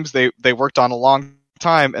of games they worked on a long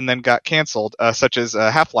time and then got canceled, such as a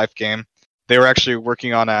Half-Life game. They were actually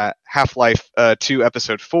working on a Half-Life 2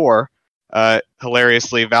 Episode 4.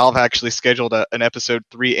 Hilariously, Valve actually scheduled an episode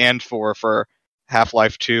 3 and 4 for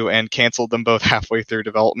Half-Life 2 and canceled them both halfway through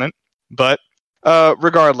development. But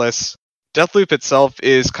regardless, Deathloop itself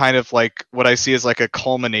is kind of like what I see as like a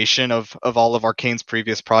culmination of all of Arcane's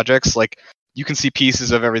previous projects. Like you can see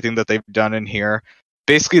pieces of everything that they've done in here.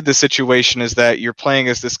 Basically, the situation is that you're playing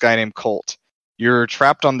as this guy named Colt. You're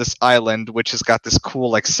trapped on this island, which has got this cool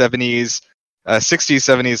like 60s,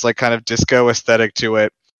 70s like kind of disco aesthetic to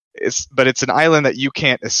it. But it's an island that you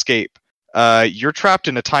can't escape. You're trapped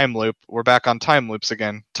in a time loop. We're back on time loops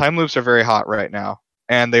again. Time loops are very hot right now,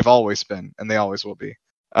 and they've always been, and they always will be.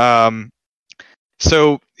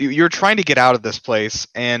 So you're trying to get out of this place,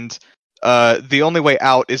 and the only way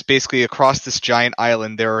out is basically across this giant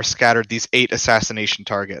island. There are scattered these 8 assassination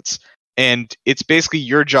targets, and it's basically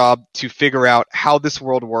your job to figure out how this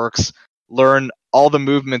world works, learn all the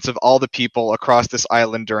movements of all the people across this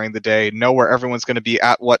island during the day, know where everyone's going to be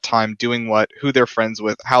at what time, doing what, who they're friends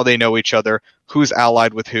with, how they know each other, who's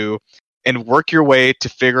allied with who, and work your way to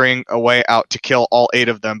figuring a way out to kill all 8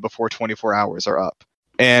 of them before 24 hours are up.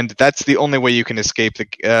 And that's the only way you can escape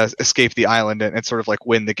the island and sort of like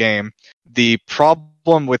win the game. The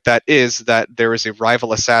problem with that is that there is a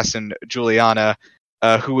rival assassin, Juliana,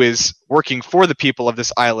 who is working for the people of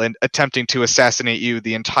this island, attempting to assassinate you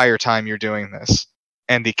the entire time you're doing this.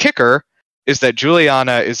 And the kicker is that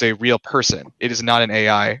Juliana is a real person. It is not an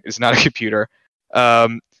AI. It is not a computer.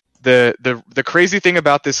 The crazy thing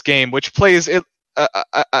about this game, which plays it,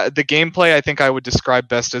 the gameplay I think I would describe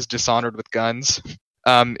best as Dishonored with guns.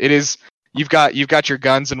 It is you've got your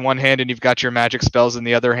guns in one hand and you've got your magic spells in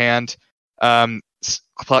the other hand.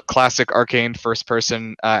 Classic Arcane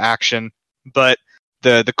first-person action, but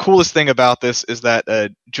the coolest thing about this is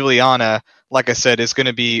that Juliana, like I said, is going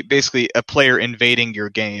to be basically a player invading your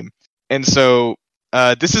game. And so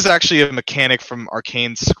this is actually a mechanic from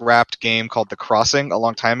Arcane's scrapped game called The Crossing a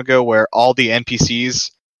long time ago, where all the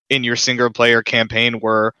NPCs in your single player campaign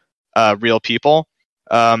were real people.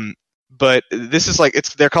 But this is like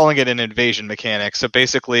they're calling it an invasion mechanic. So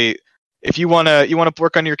basically, if you wanna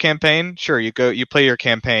work on your campaign, sure, you play your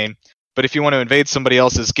campaign. But if you want to invade somebody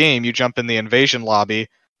else's game, you jump in the invasion lobby.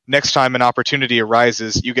 Next time an opportunity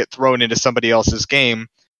arises, you get thrown into somebody else's game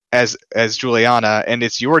as Juliana, and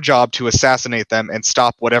it's your job to assassinate them and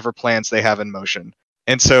stop whatever plans they have in motion.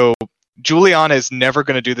 And so Juliana is never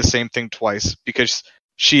going to do the same thing twice because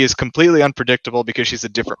she is completely unpredictable because she's a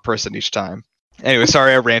different person each time. Anyway,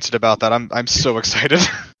 sorry I ranted about that. I'm so excited.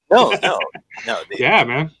 No. Yeah,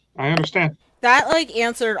 man, I understand. That like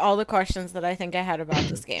answered all the questions that I think I had about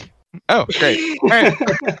this game. Oh, great. All right.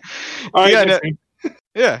 All right, Yeah, next no- game.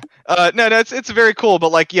 Yeah. No, it's very cool,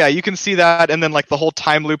 but like, yeah, you can see that, and then like the whole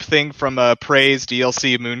time loop thing from Prey's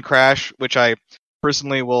DLC Moon Crash, which I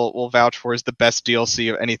personally will vouch for is the best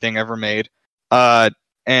DLC of anything ever made.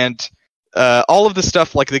 And all of the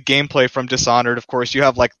stuff like the gameplay from Dishonored, of course, you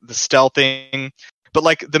have like the stealthing, but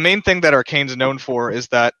like the main thing that Arcane's known for is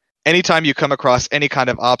that anytime you come across any kind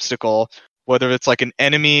of obstacle, whether it's like an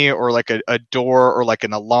enemy or like a door or like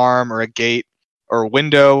an alarm or a gate or a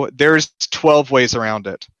window, there's 12 ways around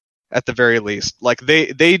it at the very least. Like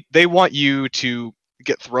they want you to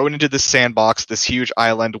get thrown into this sandbox, this huge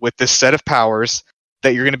island with this set of powers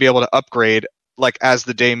that you're going to be able to upgrade like as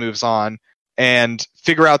the day moves on and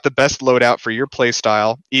figure out the best loadout for your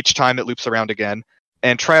playstyle each time it loops around again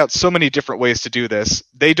and try out so many different ways to do this.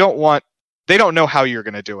 They don't know how you're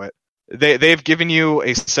going to do it. They've given you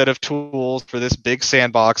a set of tools for this big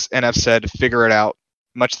sandbox and have said figure it out,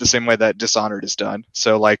 much the same way that Dishonored is done.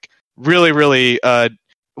 So like really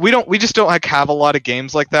we just don't like have a lot of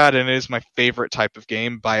games like that, and it is my favorite type of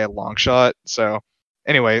game by a long shot. So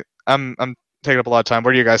anyway, I'm taking up a lot of time.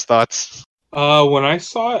 What are your guys' thoughts? When I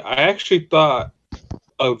saw it, I actually thought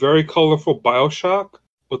a very colorful BioShock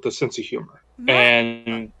with a sense of humor,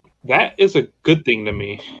 and that is a good thing to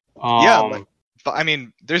me. But I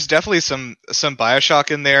mean, there's definitely some BioShock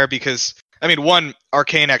in there because I mean, one,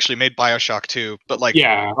 Arcane actually made BioShock 2, but like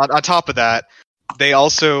on top of that, they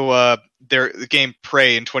also their game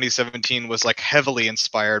Prey in 2017 was like heavily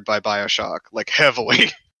inspired by BioShock, like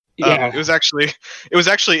heavily. Yeah. It was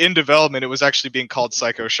actually in development. It was actually being called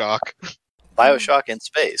Psychoshock. BioShock in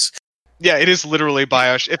space. Yeah, it is literally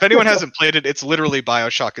BioShock. If anyone hasn't played it, it's literally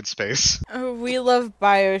BioShock in space. Oh, we love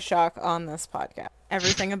BioShock on this podcast.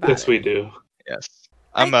 Everything about Yes, it. we do. Yes,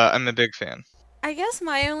 I'm a big fan. I guess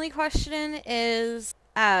my only question is,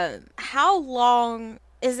 how long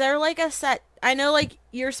is there like a set? I know like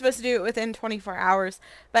you're supposed to do it within 24 hours,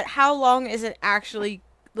 but how long is it actually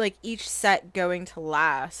like each set going to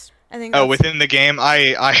last? I think. Within the game,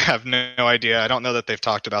 I have no idea. I don't know that they've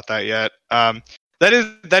talked about that yet.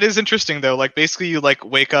 That is interesting though. Like basically, you like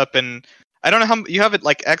wake up and I don't know how you have it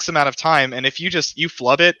like X amount of time, and if you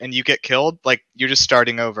flub it and you get killed, like you're just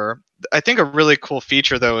starting over. I think a really cool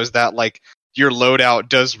feature though is that like your loadout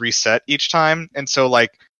does reset each time, and so like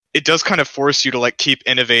it does kind of force you to like keep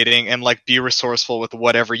innovating and like be resourceful with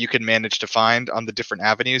whatever you can manage to find on the different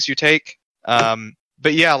avenues you take.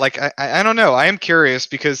 But yeah, like I don't know. I am curious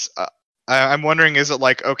because I'm wondering, is it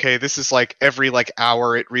like okay, this is like every like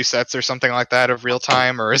hour it resets or something like that of real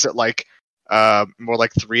time, or is it like more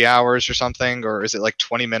like 3 hours or something, or is it like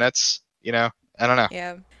 20 minutes? You know, I don't know.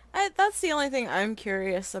 Yeah, that's the only thing I'm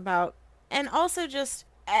curious about, and also just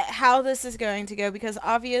how this is going to go, because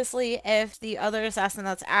obviously if the other assassin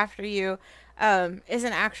that's after you is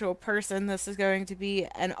an actual person, this is going to be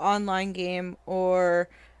an online game or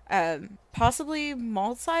possibly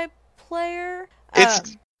multiplayer.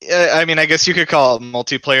 It's I mean, I guess you could call it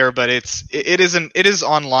multiplayer, but it is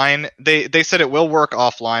online. They said it will work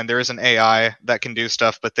offline. There is an AI that can do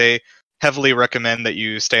stuff, but they heavily recommend that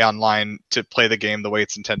you stay online to play the game the way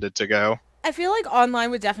it's intended to go. I feel like online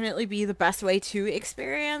would definitely be the best way to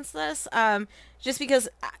experience this, just because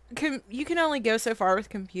you can only go so far with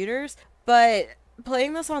computers, but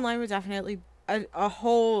playing this online would definitely a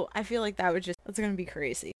whole, I feel like that's going to be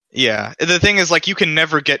crazy. Yeah, the thing is, like, you can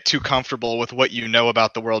never get too comfortable with what you know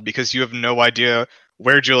about the world because you have no idea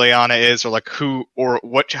where Juliana is or like who or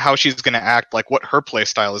how she's going to act, like what her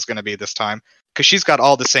playstyle is going to be this time, because she's got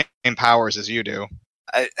all the same powers as you do.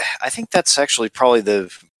 I think that's actually probably the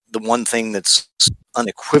one thing that's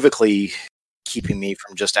unequivocally keeping me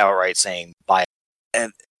from just outright saying buy it.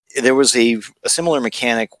 And there was a similar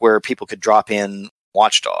mechanic where people could drop in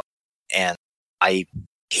Watchdog, and I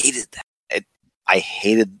hated that. I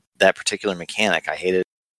hated that particular mechanic. I hated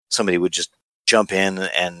somebody would just jump in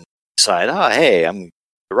and decide, oh, hey, I'm going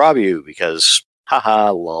to rob you because,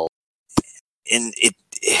 haha, lol. And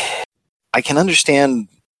I can understand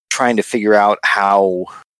trying to figure out how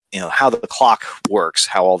how the clock works,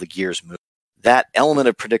 how all the gears move. That element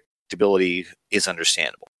of predictability is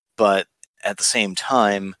understandable, but at the same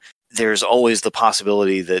time, there's always the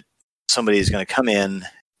possibility that somebody is going to come in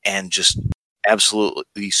and just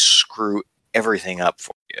absolutely screw everything up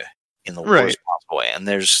for you in the worst possible way. And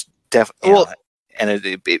there's definitely,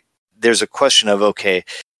 there's a question of, okay,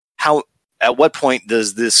 at what point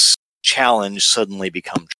does this challenge suddenly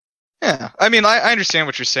become true? Yeah, I mean, I understand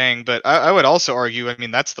what you're saying, but I would also argue, I mean,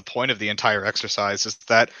 that's the point of the entire exercise, is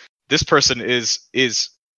that this person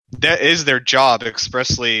that is their job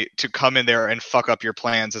expressly to come in there and fuck up your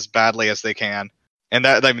plans as badly as they can. And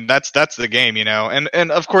that's the game,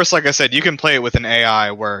 And of course, like I said, you can play it with an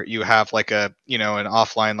AI where you have like an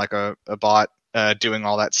offline, like a bot doing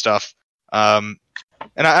all that stuff. And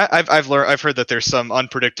I've heard that there's some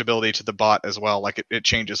unpredictability to the bot as well, like it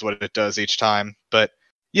changes what it does each time. But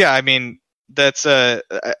yeah, I mean, that's I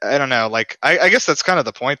don't know, like I guess that's kind of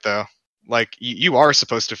the point though. Like you are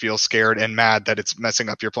supposed to feel scared and mad that it's messing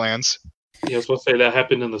up your plans. Yeah, I was supposed to say that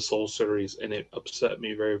happened in the Soul series, and it upset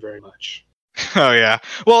me very, very much. Oh yeah.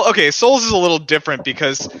 Well, okay, Souls is a little different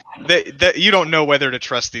because you don't know whether to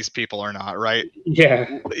trust these people or not, right?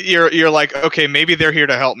 Yeah. You're like, okay, maybe they're here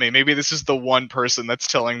to help me. Maybe this is the one person that's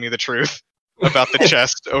telling me the truth about the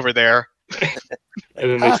chest over there.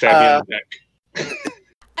 And then they stab you in the neck.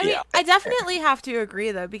 I mean, I definitely have to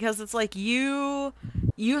agree though, because it's like you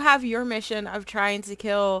have your mission of trying to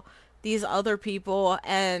kill these other people,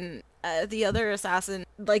 and the other assassin,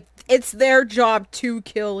 like, it's their job to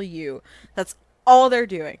kill you. That's all they're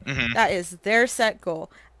doing. Mm-hmm. That is their set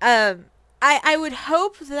goal. I would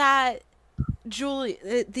hope that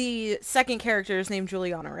the second character is named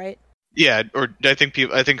Juliana, right? Yeah, or I think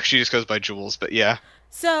she just goes by Jules, but yeah.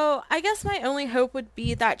 So I guess my only hope would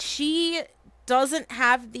be that she doesn't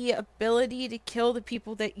have the ability to kill the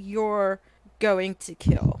people that you're going to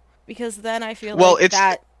kill, because then I feel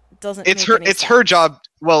that doesn't. It's her job.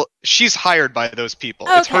 Well, she's hired by those people.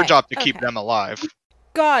 Okay, it's her job to keep them alive.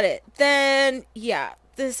 Got it. Then yeah,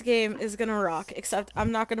 this game is gonna rock. Except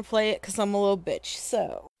I'm not gonna play it because I'm a little bitch.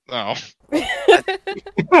 So. Oh.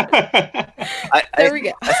 There we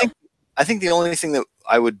go. I think the only thing that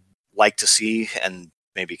I would like to see, and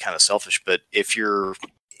maybe kind of selfish, but if you're,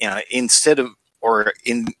 instead of, or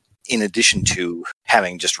in addition to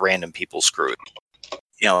having just random people screw it,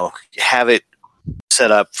 have it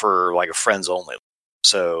set up for like a friends only.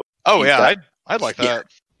 So. Oh yeah, I'd like that.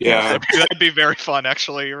 Yeah. That'd be very fun.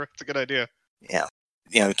 Actually, it's a good idea. Yeah,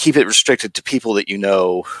 keep it restricted to people that you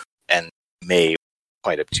know and may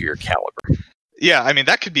quite up to your caliber. Yeah, I mean,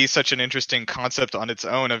 that could be such an interesting concept on its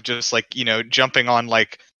own, of just like, jumping on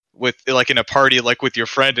like with like in a party, like with your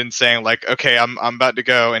friend, and saying like, okay, I'm about to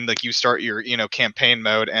go, and like you start your campaign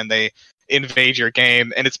mode, and they invade your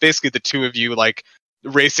game, and it's basically the two of you like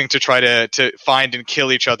racing to try to find and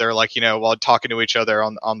kill each other, like while talking to each other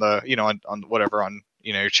on the on whatever, on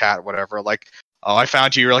your chat or whatever, like, oh, I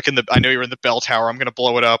found you, you're like I know you're in the bell tower, I'm gonna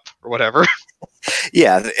blow it up or whatever.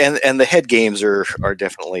 Yeah, and the head games are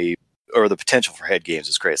definitely, or the potential for head games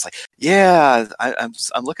is great. It's like, yeah,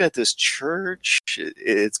 I'm looking at this church.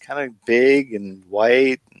 It's kind of big and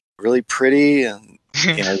white, and really pretty, and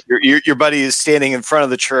your buddy is standing in front of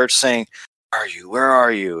the church saying, "Where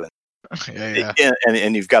are you?" Yeah.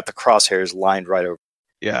 And you've got the crosshairs lined right over.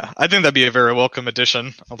 Yeah, I think that'd be a very welcome addition.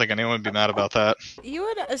 I don't think anyone would be mad about that. You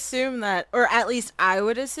would assume that, or at least I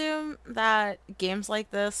would assume that games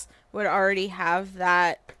like this would already have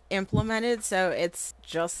that implemented, so it's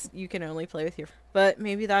just you can only play with your. But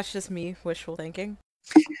maybe that's just me wishful thinking.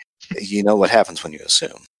 You know what happens when you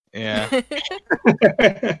assume. Yeah.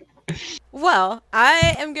 Well,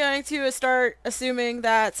 I am going to start assuming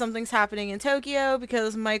that something's happening in Tokyo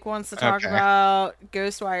because Mike wants to talk about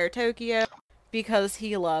Ghostwire Tokyo because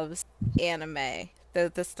he loves anime. Though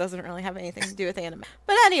this doesn't really have anything to do with anime.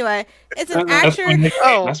 But anyway, it's an action.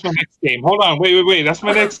 That's my next game. Hold on, wait. That's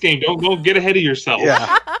my next game. Don't get ahead of yourself.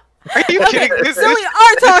 Yeah. Are you kidding? So we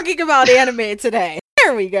are talking about anime today.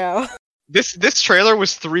 There we go. This trailer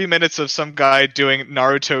was 3 minutes of some guy doing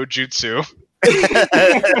Naruto jutsu.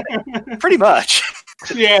 Pretty much.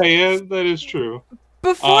 Yeah, that is true.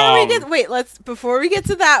 Before we get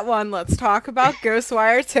to that one, let's talk about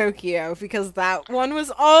Ghostwire Tokyo, because that one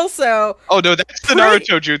was also. Oh no, that's the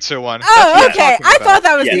Naruto jutsu one. Oh, okay. I thought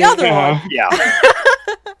that was the other one. Yeah.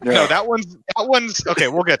 No, that one's okay.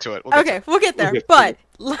 We'll get to it. We'll get there. But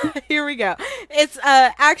here we go. It's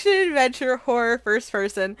action adventure horror first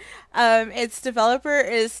person. Its developer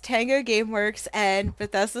is Tango Gameworks and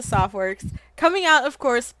Bethesda Softworks. Coming out, of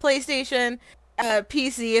course, PlayStation,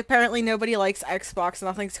 PC. Apparently nobody likes Xbox.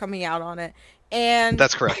 Nothing's coming out on it. And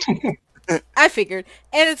that's correct. I figured.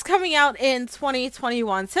 And it's coming out in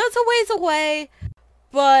 2021, so it's a ways away.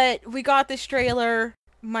 But we got this trailer.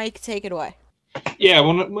 Mike, take it away. Yeah,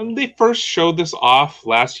 when they first showed this off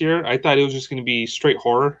last year, I thought it was just going to be straight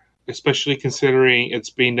horror, especially considering it's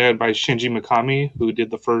being done by Shinji Mikami, who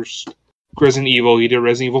did the first Resident Evil. He did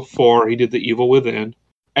Resident Evil 4. He did The Evil Within.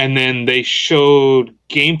 And then they showed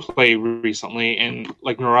gameplay recently, and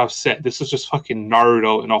like Narav said, this is just fucking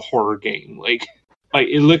Naruto in a horror game. Like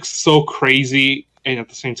it looks so crazy, and at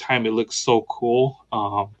the same time, it looks so cool.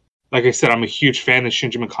 Like I said, I'm a huge fan of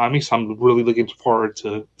Shinji Mikami, so I'm really looking forward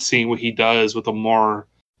to seeing what he does with a more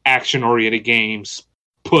action-oriented games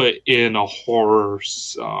put in a horror,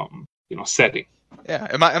 setting. Yeah,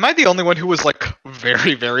 am I the only one who was like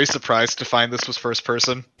very, very surprised to find this was first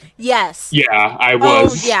person? Yes. Yeah, I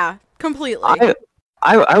was. Oh, yeah, completely.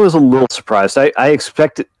 I was a little surprised. I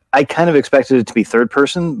kind of expected it to be third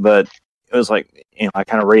person, but it was like, I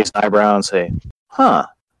kind of raised an eyebrow and say, "Huh,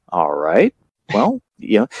 all right, well,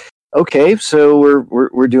 okay, so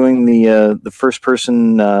we're doing the first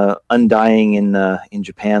person undying in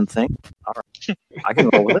Japan thing. All right, I can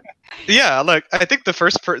roll with it." Yeah, like I think the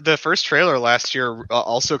first trailer last year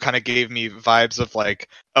also kind of gave me vibes of like,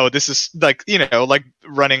 oh, this is like like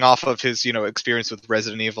running off of his experience with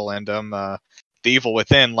Resident Evil and The Evil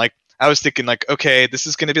Within. Like I was thinking like, okay, this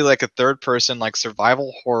is going to be like a third person like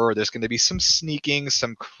survival horror. There's going to be some sneaking,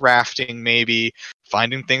 some crafting, maybe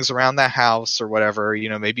finding things around the house or whatever.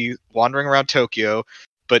 Maybe wandering around Tokyo,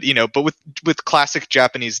 but with classic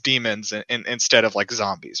Japanese demons and instead of like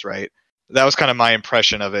zombies, right? That was kind of my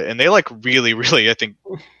impression of it, and they like really, really, I think,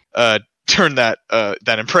 turned that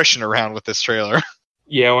impression around with this trailer.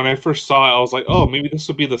 Yeah, when I first saw it, I was like, "Oh, maybe this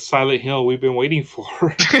will be the Silent Hill we've been waiting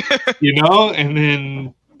for," And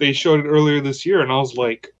then they showed it earlier this year, and I was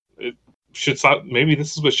like, maybe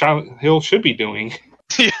this is what Silent Hill should be doing."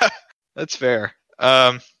 Yeah, that's fair.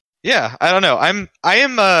 Yeah, I don't know.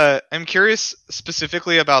 I'm curious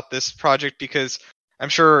specifically about this project because I'm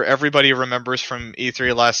sure everybody remembers from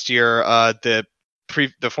E3 last year. The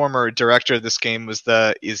former director of this game is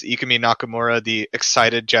Ikumi Nakamura, the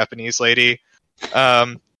excited Japanese lady.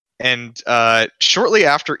 And shortly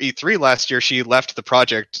after E3 last year, she left the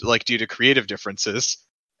project like due to creative differences.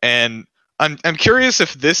 And I'm curious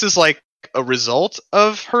if this is like a result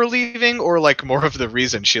of her leaving or like more of the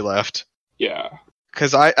reason she left. Yeah.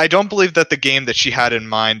 Because I don't believe that the game that she had in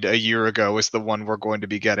mind a year ago is the one we're going to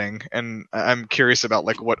be getting, and I'm curious about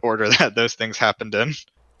like what order that those things happened in.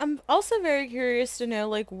 I'm also very curious to know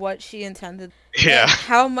like what she intended. Yeah. And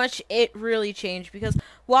how much it really changed, because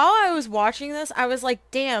while I was watching this, I was like,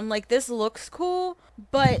 damn, like this looks cool,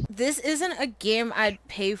 but this isn't a game I'd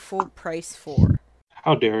pay full price for.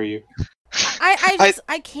 How dare you?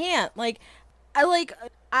 I can't.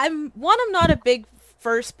 I'm not a big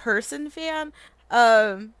first person fan.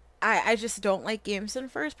 I just don't like games in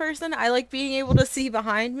first person. I like being able to see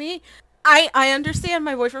behind me. I understand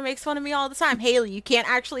my boyfriend makes fun of me all the time. Haley, you can't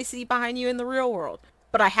actually see behind you in the real world.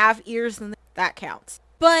 But I have ears and that counts.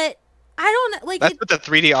 But I don't like. That's what the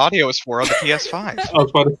 3D audio is for on the PS5. I was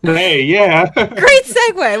about to say, yeah. Great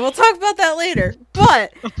segue. We'll talk about that later.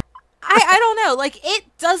 But I don't know. Like, it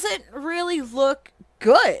doesn't really look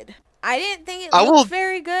good. I didn't think it looked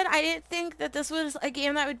very good. I didn't think that this was a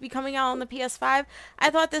game that would be coming out on the PS5. I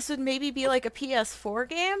thought this would maybe be like a PS4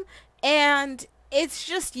 game. And it's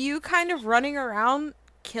just you kind of running around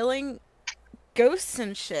killing ghosts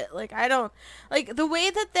and shit. Like, I don't... Like, the way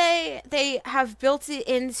that they have built it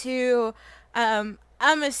into... I'm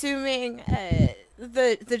assuming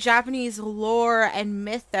the Japanese lore and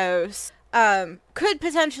mythos could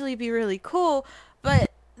potentially be really cool, but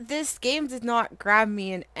this game did not grab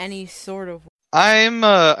me in any sort of way.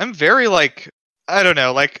 I'm very like, I don't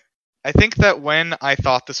know, like I think that when I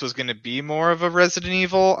thought this was going to be more of a Resident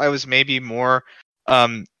Evil, I was maybe more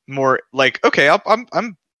like, okay,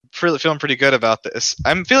 I'm feeling pretty good about this.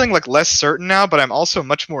 I'm feeling like less certain now, but I'm also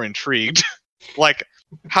much more intrigued. Like,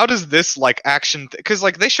 how does this like action? Because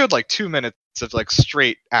like they showed like 2 minutes of like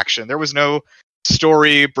straight action. There was no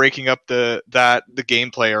story breaking up the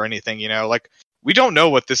gameplay or anything. Like we don't know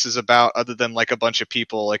what this is about other than like a bunch of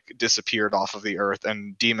people like disappeared off of the earth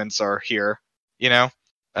and demons are here.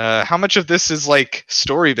 How much of this is like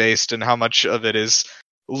story based and how much of it is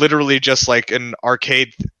literally just like an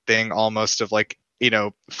arcade thing almost of like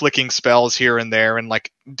flicking spells here and there and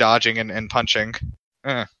like dodging and punching.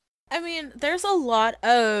 I mean, there's a lot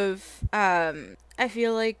of I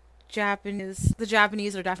feel like the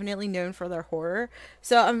Japanese are definitely known for their horror,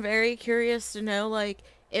 so I'm very curious to know like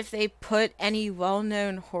if they put any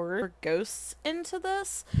well-known horror ghosts into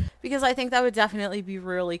this, because I think that would definitely be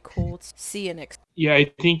really cool to see and Yeah,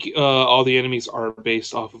 I think all the enemies are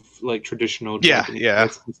based off of like traditional Japanese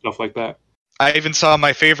myths and stuff like that. I even saw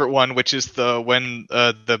my favorite one, which is when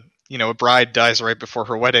a bride dies right before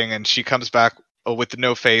her wedding, and she comes back with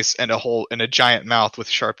no face and a giant mouth with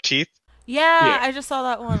sharp teeth. Yeah, I just saw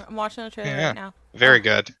that one. I'm watching the trailer right now. Very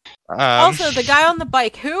good. Also, the guy on the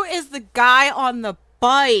bike. Who is the guy on the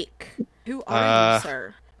bike? Who are you,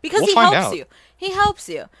 sir? Because he helps you. He helps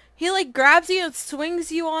you. He like grabs you and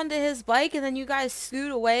swings you onto his bike, and then you guys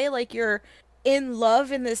scoot away like you're in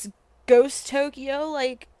love in this Ghost Tokyo,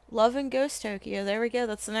 like Love and Ghost Tokyo. There we go.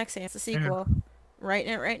 That's the next thing. It's a sequel.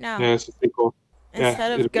 Writing it right now. Yeah, it's a sequel.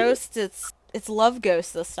 Instead of Ghost, it's Love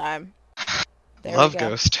Ghost this time. There Love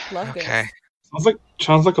Ghost. Love okay. Ghost.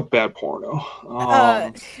 Sounds like a bad porno.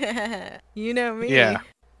 You know me. Yeah.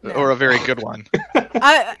 No. Or a very good one.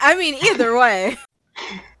 I mean, either way.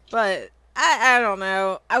 But I don't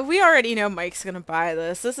know. We already know Mike's gonna buy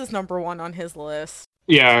this. This is #1 on his list.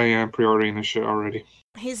 Yeah, I'm pre-ordering this shit already.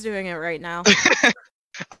 He's doing it right now.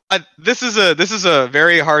 This is a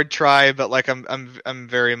very hard try, but like I'm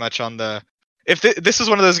very much on the. If this is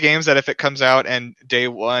one of those games that if it comes out and day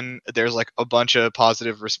one there's like a bunch of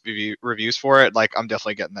positive reviews for it, like I'm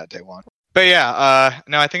definitely getting that day one. But yeah,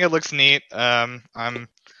 no, I think it looks neat. I don't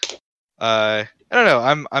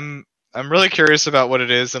know. I'm really curious about what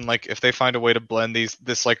it is, and like if they find a way to blend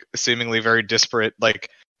this like seemingly very disparate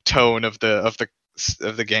like tone of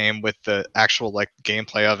the game with the actual like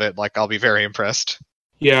gameplay of it, like I'll be very impressed.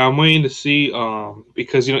 Yeah, I'm waiting to see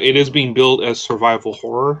because it is being billed as survival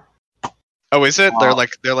horror. Oh, is it? They're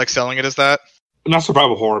like selling it as that? Not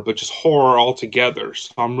survival horror, but just horror altogether.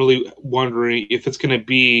 So I'm really wondering if it's going to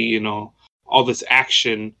be, all this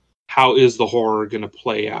action. How is the horror going to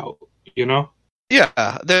play out? Yeah,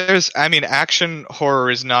 action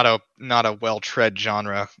horror is not a well-tread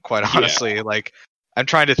genre, quite honestly. Yeah. Like, I'm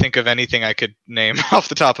trying to think of anything I could name off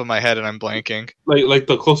the top of my head, and I'm blanking. Like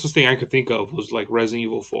the closest thing I could think of was like Resident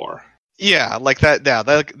Evil 4. Yeah, like that. Yeah,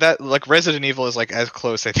 that like Resident Evil is like as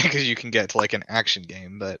close I think as you can get to like an action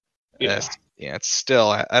game, but it's still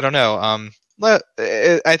I don't know.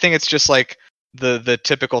 I think it's just like the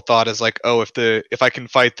typical thought is like, oh, if I can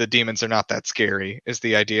fight the demons, they're not that scary is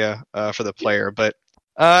the idea for the player, but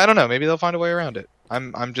I don't know. Maybe they'll find a way around it.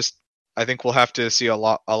 I think we'll have to see a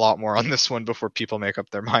lot more on this one before people make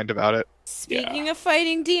up their mind about it. Speaking of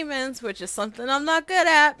fighting demons, which is something I'm not good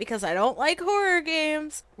at because I don't like horror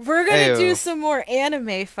games, we're gonna do some more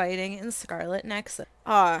anime fighting in Scarlet Nexus.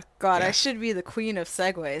 Oh god, yes. I should be the queen of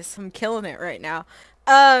segues. I'm killing it right now.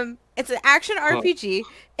 It's an action RPG.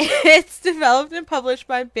 It's developed and published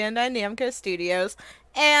by Bandai Namco Studios.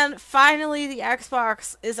 And finally, the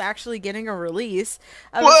Xbox is actually getting a release.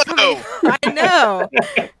 Whoa! I know!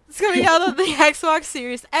 It's coming out on the Xbox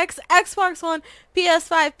Series X, Xbox One,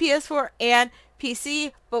 PS5, PS4, and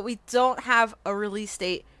PC, but we don't have a release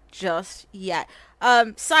date just yet.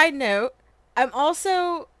 Side note, I'm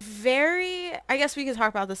also I guess we can talk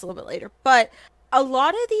about this a little bit later, but a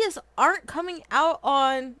lot of these aren't coming out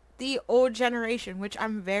on the old generation, which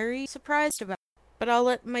I'm very surprised about. But I'll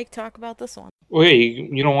let Mike talk about this one. Well, hey,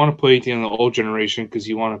 you don't want to play anything on the old generation because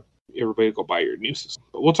you want everybody to go buy your new system.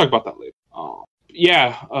 But we'll talk about that later.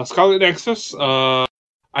 Scarlet Nexus. I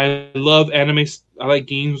love anime. I like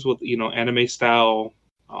games with anime style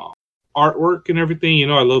artwork and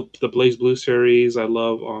everything. I love the Blaze Blue series. I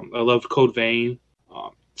love Code Vein.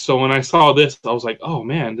 So when I saw this, I was like, oh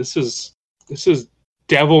man, this is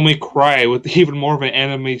Devil May Cry with even more of an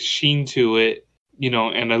anime sheen to it.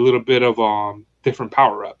 And a little bit of different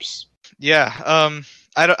power-ups. Yeah,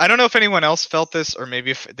 I don't know if anyone else felt this, or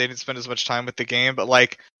maybe if they didn't spend as much time with the game, but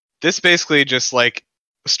like this basically just like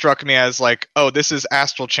struck me as like, oh, this is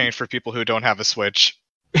Astral Chain for people who don't have a Switch.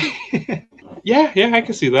 yeah, I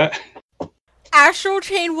can see that. Astral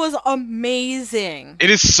Chain was amazing.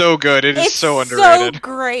 It is so good. It's so underrated. So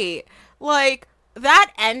great. Like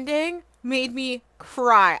that ending made me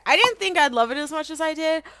cry. I didn't think I'd love it as much as I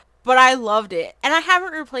did. But I loved it. And I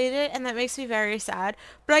haven't replayed it, and that makes me very sad.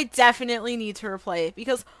 But I definitely need to replay it,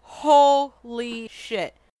 because holy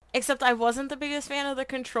shit. Except I wasn't the biggest fan of the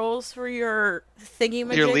controls for your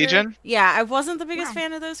thingy-majigger. Your Legion? Yeah, I wasn't the biggest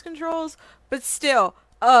fan of those controls. But still,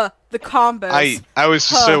 the combos. I was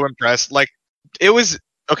so impressed. Like, it was...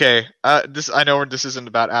 Okay, I know this isn't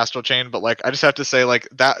about Astral Chain, but like, I just have to say, like,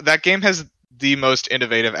 that game has the most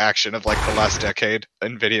innovative action of, like, the last decade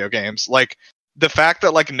in video games. Like... The fact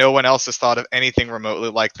that like no one else has thought of anything remotely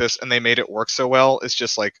like this and they made it work so well is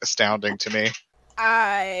just like astounding to me.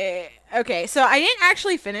 Okay, so I didn't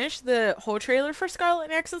actually finish the whole trailer for Scarlet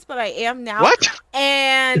Nexus, but I am now. What?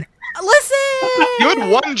 And listen, You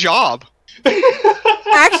had one job. actually,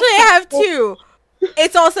 I have two.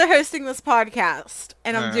 It's also hosting this podcast,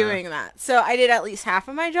 and I'm doing that. So I did at least half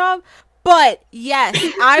of my job. But yes,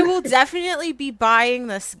 I will definitely be buying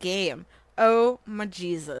this game. Oh my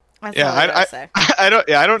Jesus! That's all I gotta say.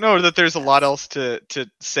 I don't know that there's a lot else to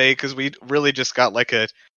say because we really just got like a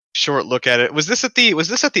short look at it. Was this at the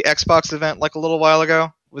Xbox event like a little while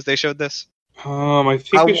ago? Was they showed this? I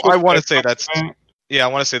think I want to say that's I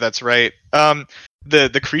want to say that's right.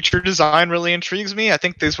 The creature design really intrigues me. I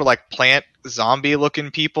think these were like plant zombie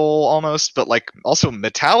looking people almost, but like also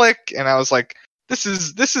metallic. And I was like, this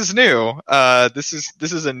is new. This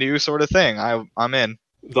is a new sort of thing. I'm in.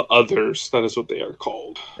 The Others, that is what they are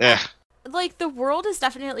called. Yeah. Like the world is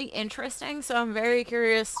definitely interesting, so I'm very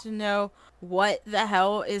curious to know what the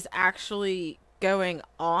hell is actually going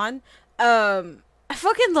on. I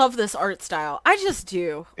fucking love this art style. I just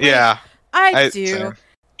do. Like, Yeah. I do. Same.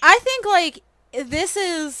 I think like this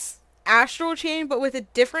is Astral Chain, but with a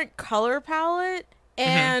different color palette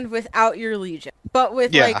and without your Legion, but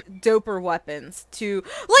with like doper weapons too.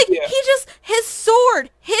 Like his sword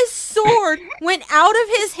went out of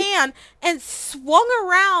his hand and swung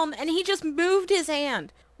around, and he just moved his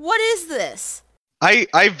hand. What is this?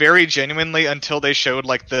 I very genuinely, until they showed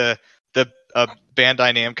like the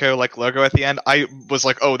Bandai Namco like logo at the end, I was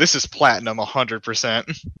like, oh, this is platinum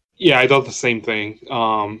 100%. Yeah, I thought the same thing.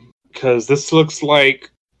 Because this looks like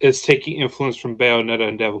it's taking influence from Bayonetta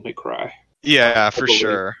and Devil May Cry. Yeah, for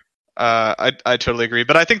sure. I totally agree.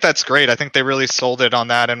 But I think that's great. I think they really sold it on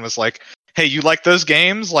that and was like, hey, you like those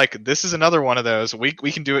games? Like, this is another one of those. We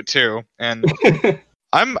can do it too. And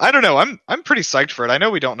I don't know. I'm pretty psyched for it. I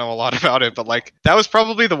know we don't know a lot about it, but like that was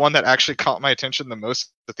probably the one that actually caught my attention the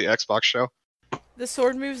most at the Xbox show. The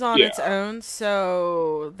sword moves on its own,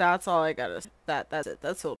 so that's all I gotta. That's it.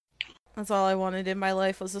 That's all I wanted in my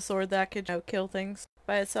life was a sword that could kill things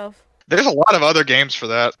by itself. There's a lot of other games for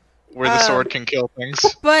that where the sword can kill things,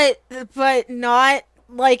 but not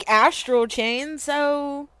like Astral Chain.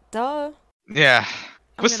 So duh. Yeah.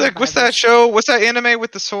 What's that show? What's that anime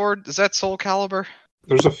with the sword? Is that Soul Calibur?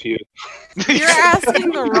 There's a few. You're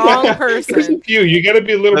asking the wrong person. There's a few. You gotta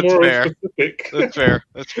be a little more specific.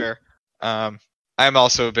 That's fair. I'm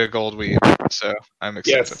also a big old weeb, so I'm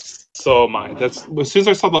excited. Yes, so am I. That's as soon as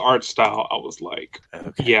I saw the art style, I was like,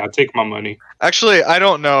 yeah, take my money. Actually, I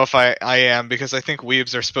don't know if I am, because I think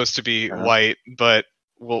weebs are supposed to be white, but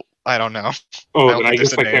I don't know. Oh, then I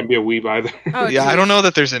guess I can't be a weeb either. Oh, yeah, I don't know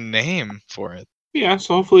that there's a name for it. Yeah,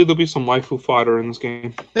 so hopefully there'll be some waifu fodder in this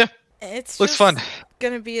game. Yeah, it's looks fun.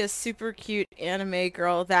 Gonna be a super cute anime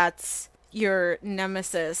girl that's your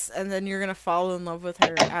nemesis, and then you're gonna fall in love with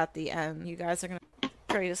her at the end. You guys are gonna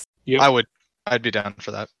try to. Yep. I'd be down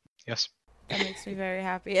for that. Yes. That makes me very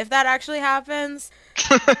happy. If that actually happens,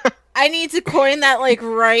 I need to coin that like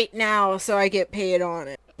right now so I get paid on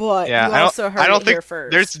it. But yeah, you also heard it here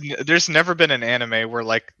first. There's never been an anime where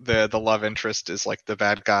like the love interest is like the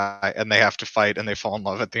bad guy and they have to fight and they fall in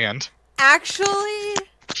love at the end.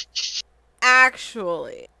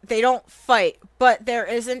 Actually, they don't fight, but there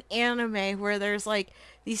is an anime where there's like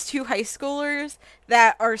these two high schoolers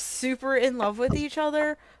that are super in love with each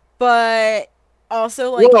other, but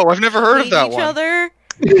also like whoa, I've never heard of that each one. Other.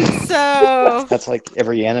 So that's like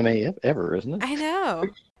every anime ever, isn't it? I know.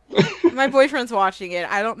 My boyfriend's watching it.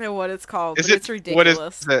 I don't know what it's called, but it's ridiculous. What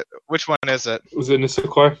is it? Which one is it? Was it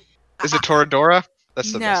Nisekoi? Is it Toradora?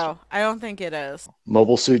 That's the best one. No, I don't think it is.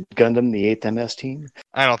 Mobile Suit Gundam, the 8th MS team?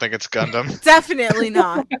 I don't think it's Gundam. Definitely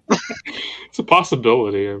not. It's a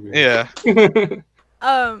possibility. I mean. Yeah.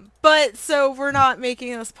 But so we're not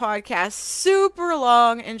making this podcast super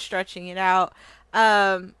long and stretching it out.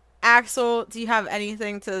 Axel, do you have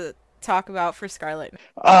anything to talk about for Scarlet?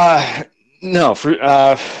 No,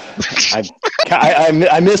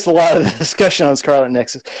 I missed a lot of the discussion on Scarlet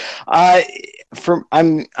Nexus.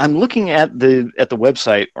 I'm looking at the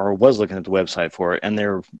website, or was looking at the website for it, and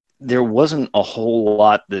there wasn't a whole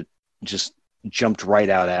lot that just jumped right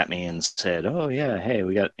out at me and said, "Oh yeah, hey,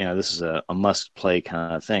 we got this is a must play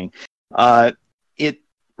kind of thing." It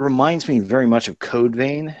reminds me very much of Code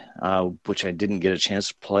Vein, which I didn't get a chance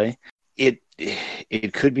to play. It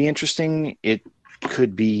could be interesting. It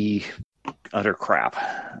could be utter crap.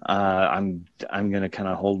 I'm gonna kind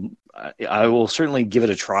of hold. I will certainly give it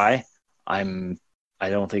a try. I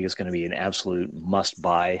don't think it's going to be an absolute must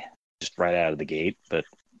buy just right out of the gate, but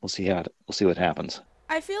we'll see what happens.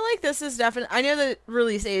 I feel like this is definitely. I know the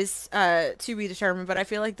release is to be determined, but I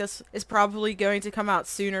feel like this is probably going to come out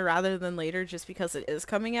sooner rather than later, just because it is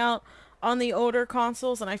coming out on the older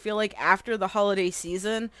consoles, and I feel like after the holiday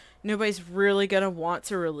season, nobody's really gonna want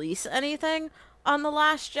to release anything on the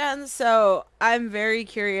last gen. So I'm very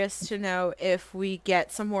curious to know if we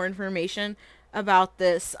get some more information about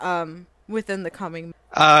this within the coming.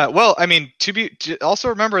 Well, I mean, also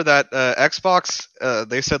remember that Xbox,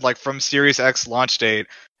 they said like from Series X launch date,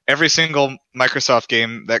 every single Microsoft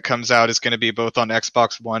game that comes out is going to be both on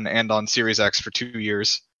Xbox One and on Series X for 2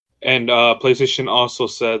 years. And PlayStation also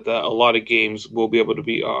said that a lot of games will be able to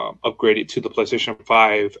be upgraded to the PlayStation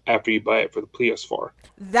 5 after you buy it for the PS4.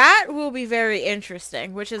 That will be very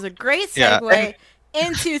interesting, which is a great Yeah, segue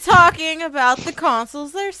into talking about the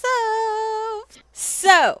consoles themselves.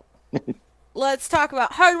 So, let's talk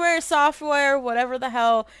about hardware, software, whatever the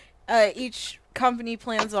hell each company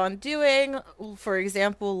plans on doing. For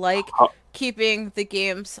example, like keeping the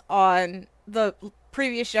games on the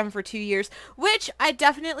previous gen for 2 years, which I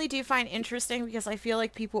definitely do find interesting because I feel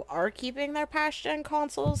like people are keeping their past gen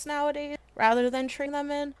consoles nowadays rather than trading them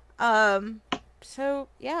in. So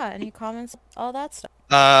yeah, any comments? All that stuff.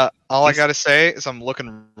 All I gotta say is I'm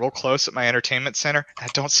looking real close at my entertainment center. I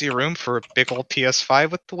don't see room for a big old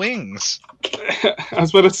PS5 with the wings. I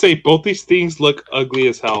was about to say, both these things look ugly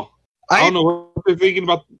as hell. I don't know what they're thinking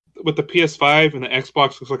about with the PS5, and the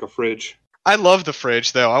Xbox looks like a fridge. I love the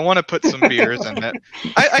fridge, though. I want to put some beers in it.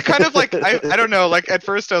 I kind of like, I don't know, like, at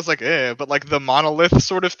first I was like, but like the monolith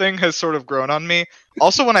sort of thing has sort of grown on me.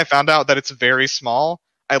 Also, when I found out that it's very small,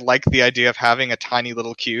 I like the idea of having a tiny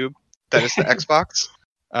little cube that is the Xbox.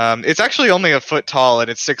 It's actually only a foot tall and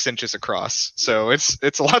it's 6 inches across, so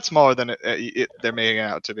it's a lot smaller than they're making it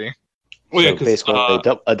out to be. Well, yeah, so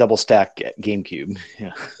basically a double stack GameCube.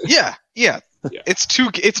 Yeah. Yeah.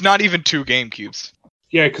 It's not even 2 GameCubes.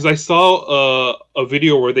 Yeah, because I saw a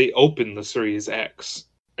video where they opened the Series X,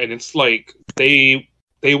 and it's like they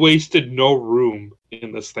wasted no room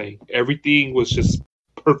in this thing. Everything was just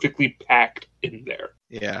perfectly packed in there.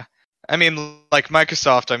 Yeah. I mean, like,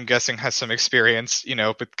 Microsoft, I'm guessing, has some experience,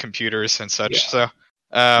 with computers and such, so...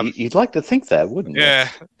 You'd like to think that, wouldn't you? Yeah,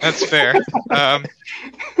 that's fair.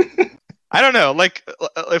 I don't know, like,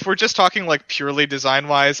 if we're just talking, like, purely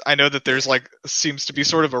design-wise, I know that there's, like, seems to be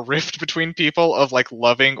sort of a rift between people of, like,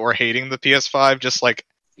 loving or hating the PS5, just, like,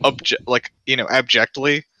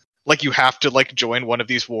 abjectly. Like, you have to, like, join one of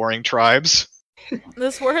these warring tribes.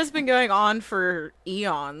 This war has been going on for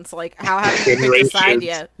eons. Like, how haven't you picked a side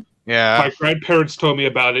yet? Yeah. My grandparents told me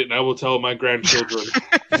about it, and I will tell my grandchildren.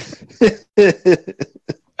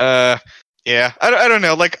 Yeah, I don't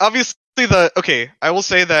know, like, obviously I will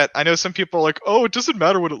say that I know some people are like, oh, it doesn't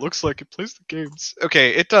matter what it looks like, it plays the games.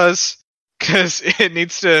 Okay, it does, because it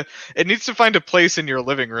needs to find a place in your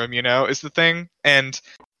living room, is the thing. And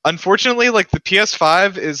unfortunately, like, the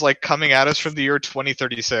PS5 is, like, coming at us from the year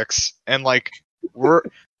 2036, and, like,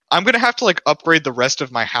 I'm gonna have to, like, upgrade the rest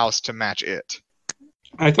of my house to match it.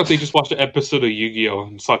 I thought they just watched an episode of Yu-Gi-Oh!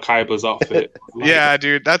 And saw Kaiba's outfit. Like, yeah,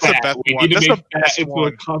 dude, that's the best one. That's the best one.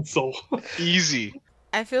 A console. Easy.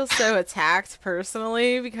 I feel so attacked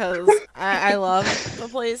personally because I love the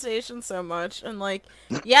PlayStation so much, and like,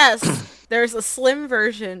 yes, there's a slim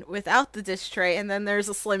version without the disc tray, and then there's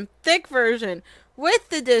a slim thick version with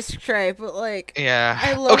the disc tray, but like, yeah,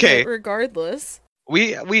 I love it regardless.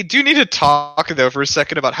 We do need to talk though for a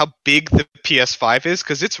second about how big the PS5 is,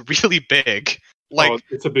 because it's really big. Like,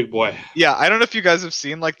 it's a big boy. Yeah, I don't know if you guys have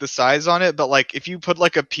seen like the size on it, but like if you put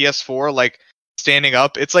like a PS4 like standing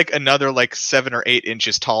up, it's like another like 7 or 8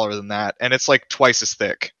 inches taller than that, and it's like twice as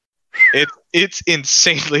thick. It's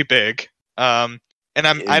insanely big. And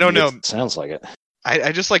I don't know. Sounds like it.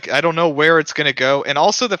 I just like, I don't know where it's gonna go, and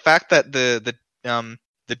also the fact that the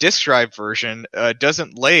disk drive version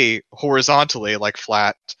doesn't lay horizontally like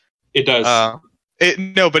flat. It does.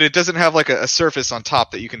 No, but it doesn't have like a surface on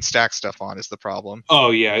top that you can stack stuff on is the problem.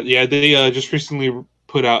 Oh yeah. They just recently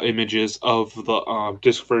put out images of the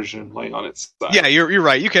disc version laying on its side. Yeah, you're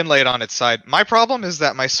right. You can lay it on its side. My problem is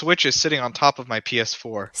that my Switch is sitting on top of my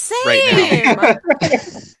PS4 right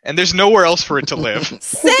now, and there's nowhere else for it to live.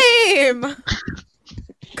 Same.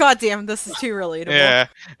 God damn, this is too relatable. Yeah,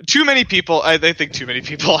 too many people. I think too many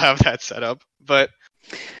people have that set up, but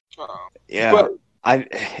yeah. But,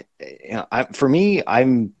 for me,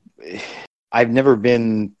 I've never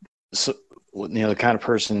been, the kind of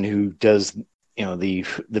person who does,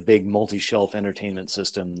 the big multi-shelf entertainment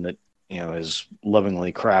system that, is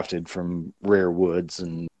lovingly crafted from rare woods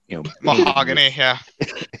and, mahogany. Yeah.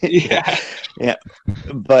 Yeah.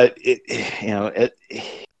 But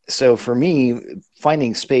so for me,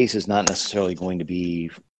 finding space is not necessarily going to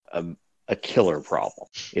be a killer problem.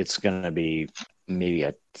 It's going to be maybe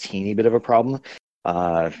a teeny bit of a problem.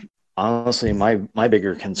 Honestly, my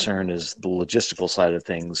bigger concern is the logistical side of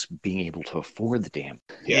things, being able to afford the damn.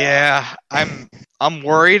 Yeah, I'm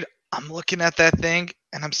worried. I'm looking at that thing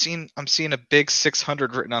and I'm seeing a big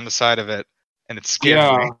 600 written on the side of it, and it's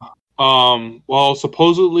scaring me. Well,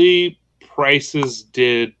 supposedly prices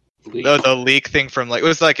did leak. The leak thing from like it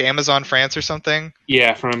was like Amazon France or something.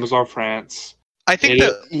 Yeah, from Amazon France. I think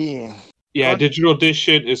that Yeah. Digital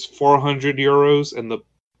edition is €400, and the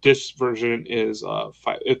disc version is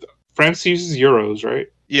France uses euros, right?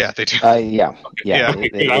 yeah, they do. Yeah. Yeah. Okay,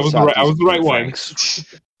 good. I was the right one.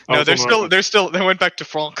 No, they went back to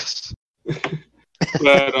France.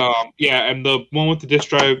 But and the one with the disc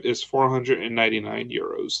drive is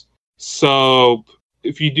 €499. So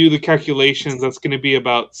if you do the calculations, that's going to be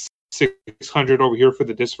about 600 over here for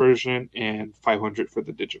the disc version and 500 for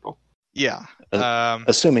the digital. Yeah.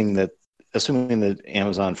 Assuming that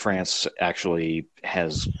Amazon France actually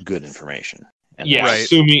has good information. And Yeah, Right.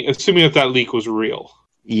 assuming that leak was real.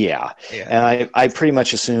 Yeah. Yeah. And I pretty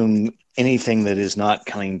much assume anything that is not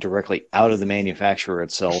coming directly out of the manufacturer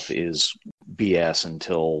itself is BS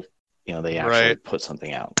until they actually Right. put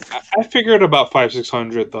something out. I figured about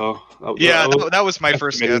 500-600 though. Yeah, that was my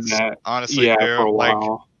first estimating guess. that. Honestly, Yeah, too. for a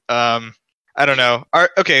while. I don't know.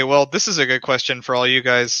 Okay, well, this is a good question for all you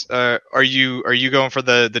guys. Are you going for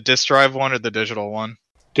the disc drive one or the digital one?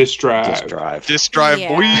 Disc drive. Disk drive. Disc drive,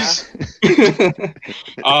 Yeah. boys.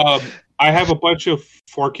 I have a bunch of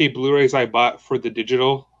 4K Blu-rays I bought for the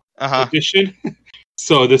digital edition,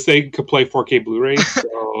 so this thing could play 4K Blu-rays.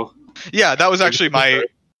 So Yeah, that was actually my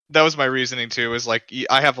reasoning too. Is like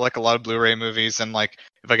I have like a lot of Blu-ray movies, and like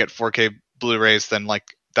if I get 4K Blu-rays, then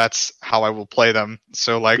like that's how I will play them.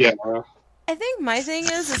 So like, yeah, I think my thing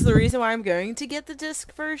is the reason why I'm going to get the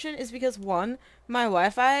disc version is because one, my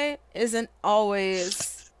Wi-Fi isn't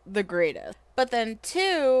always the greatest. But then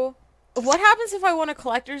two, what happens if I want a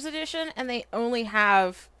collector's edition and they only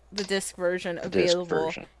have the disc version Disc available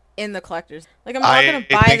version. in the collector's? Like I'm not going to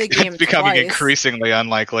buy the think game it's becoming twice. increasingly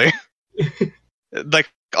unlikely. Like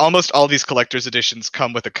almost all these collector's editions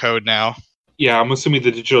come with a code now. yeah. I'm assuming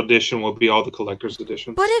the digital edition will be all the collector's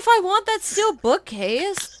editions. But if I want that steel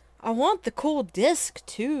bookcase, I want the cool disc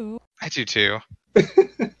too. I do too.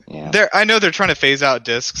 Yeah. I know they're trying to phase out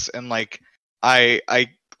discs, and like I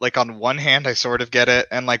like on one hand I sort of get it,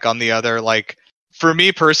 and like on the other, like for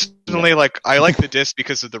me personally, like I like the disc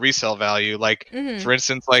because of the resale value. Like Mhm. for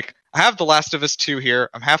instance, like I have The Last of Us 2 here.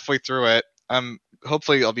 I'm halfway through it.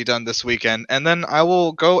 Hopefully I'll be done this weekend, and then I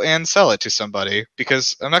will go and sell it to somebody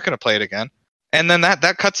because I'm not going to play it again. And then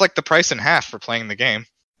that cuts like the price in half for playing the game.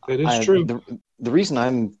 That is true. The reason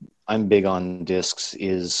I'm big on discs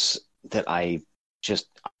is that I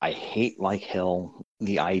hate like hell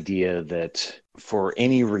the idea that for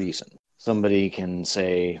any reason somebody can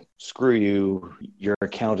say, screw you, your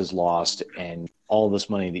account is lost, and all this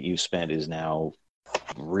money that you spent is now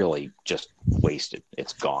really just wasted.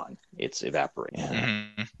 It's gone. It's evaporated.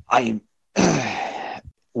 Mhm.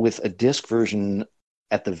 With a disc version,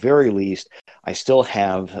 at the very least, I still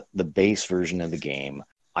have the base version of the game.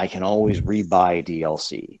 I can always rebuy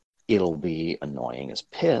DLC. It'll be annoying as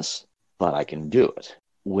piss, but I can do it.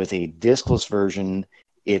 With a discless version,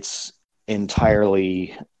 it's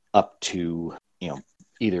entirely up to,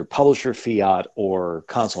 either publisher fiat or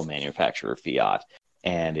console manufacturer fiat.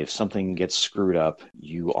 And if something gets screwed up,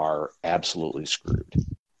 you are absolutely screwed.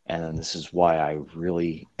 And then this is why I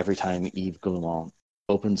really, every time Yves Guillemot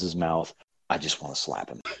opens his mouth, I just want to slap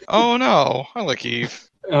him. Oh no, I like Eve.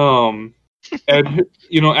 And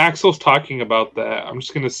Axel's talking about that. I'm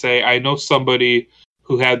just gonna say I know somebody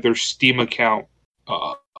who had their Steam account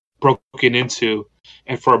broken into,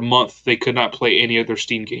 and for a month they could not play any of their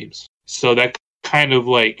Steam games. So that kind of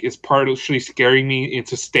like is partially scaring me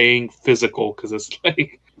into staying physical, because it's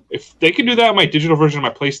like if they can do that on my digital version of my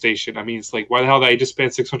PlayStation, I mean, it's like, why the hell did I just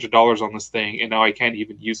spend $600 on this thing and now I can't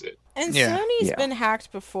even use it? And Yeah. Sony's Yeah. been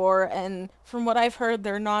hacked before, and from what I've heard,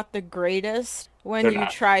 they're not the greatest when They're you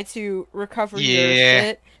not. try to recover your Yeah.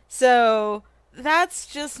 shit. So that's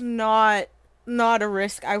just not a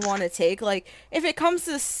risk I want to take. Like, if it comes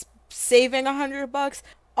to saving $100,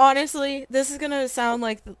 honestly, this is gonna sound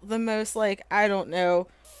like the most, like, I don't know,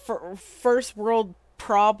 first world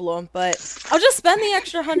problem, but I'll just spend the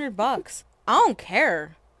extra $100. I don't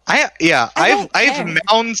care. I I have don't I have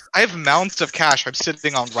care. mounds of cash I'm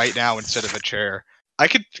sitting on right now instead of a chair. I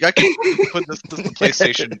could put this the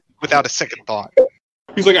PlayStation without a second thought.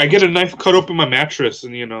 He's like, I get a knife, cut open my mattress,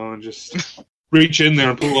 and and just reach in there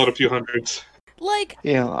and pull out a few hundreds. Like,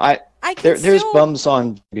 I I can there's still bums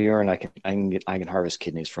on Bjorn I can harvest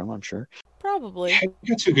kidneys from, I'm sure. probably. I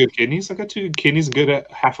got two good kidneys. I got two good kidneys, good at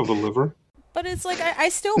half of a liver. But it's like I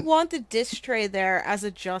still want the disc tray there as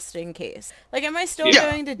a just in case. Like, am I still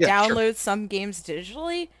Yeah, going to yeah, sure. download some games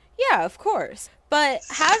digitally? Yeah, of course. But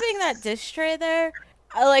having that disc tray there,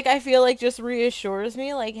 I feel like just reassures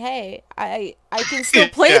me, like, hey, I can still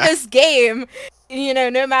play Yeah. this game,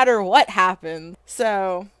 no matter what happens.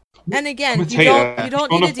 So, and I'm again, gonna tell you, you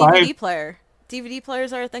don't need a Persona 5 DVD player. DVD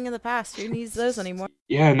players are a thing of the past. Who needs those anymore?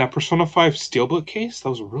 Yeah, and that Persona 5 Steelbook case, that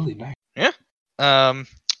was really nice.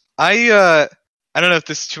 I don't know if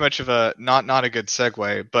this is too much of a not a good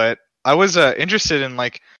segue, but I was interested in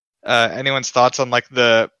anyone's thoughts on like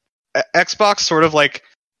the Xbox sort of like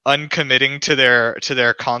uncommitting to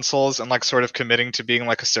their consoles and like sort of committing to being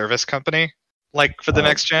like a service company like for the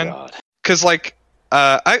next gen. God. Because like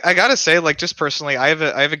I gotta say, like, just personally, I have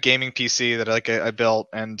a gaming PC that I built,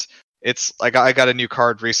 and it's like I got a new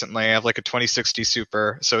card recently. I have like a 2060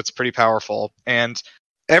 Super, so it's pretty powerful. And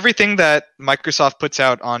everything that Microsoft puts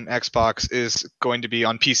out on Xbox is going to be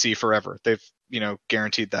on PC forever. They've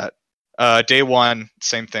guaranteed that. Day one,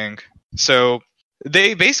 same thing. So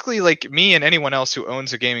they basically, like, me and anyone else who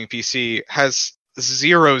owns a gaming PC has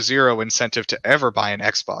zero incentive to ever buy an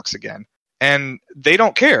Xbox again, and they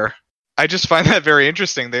don't care. I just find that very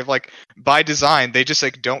interesting. They've like, by design, they just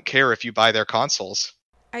like don't care if you buy their consoles.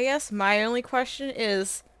 I guess my only question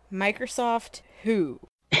is, Microsoft who?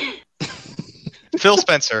 Phil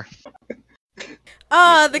Spencer. The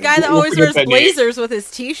guy that We'll always forget wears that name. blazers with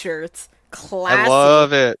his t-shirts. Classy. I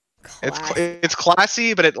love it. Classy. It's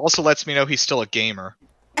classy, but it also lets me know he's still a gamer.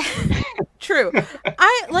 True.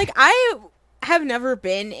 I have never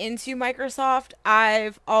been into Microsoft.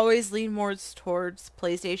 I've always leaned more towards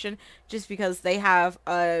PlayStation just because they have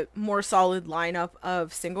a more solid lineup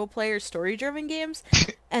of single-player story-driven games,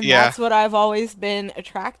 and Yeah. that's what I've always been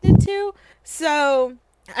attracted to. So,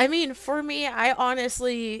 I mean, for me, I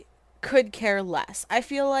honestly could care less. I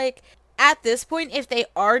feel like at this point, if they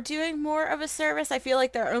are doing more of a service, I feel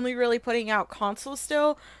like they're only really putting out consoles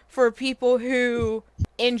still for people who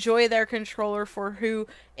enjoy their controller, for who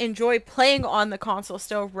enjoy playing on the console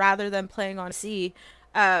still rather than playing on C.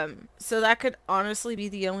 So that could honestly be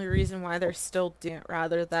the only reason why they're still doing it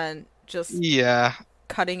rather than just Yeah.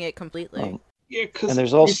 cutting it completely. Yeah, because And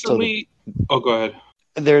there's also recently... Oh, go ahead.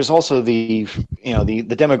 There's also the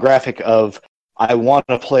demographic of, I want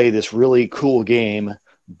to play this really cool game,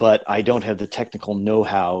 but I don't have the technical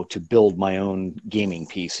know-how to build my own gaming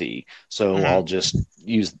PC. So Mhm. I'll just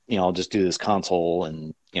do this console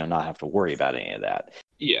and not have to worry about any of that.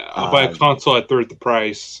 Yeah, I'll buy a console at third the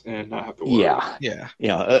price and not have to worry. Yeah,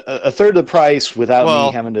 Yeah. a third of the price without Well-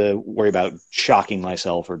 me having to worry about shocking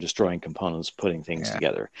myself or destroying components, putting things Yeah.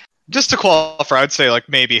 together. Just to qualify, I'd say like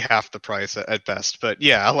maybe half the price at best. But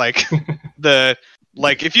yeah, like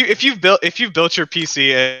if you've built your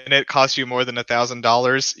PC and it costs you more than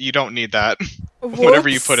 $1,000, you don't need that. Whatever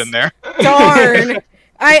you put in there. Darn!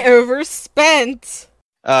 I overspent!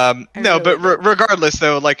 No, really but don't. regardless,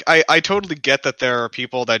 though, like I totally get that there are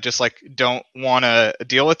people that just like don't want to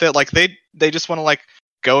deal with it. Like they just want to like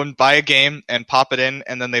go and buy a game and pop it in,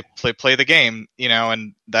 and then they play the game,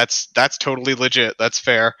 and that's totally legit. That's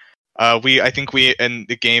fair. I think we in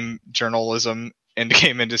the game journalism and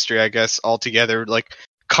game industry, I guess, altogether, like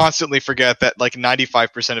constantly forget that like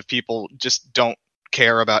 95% of people just don't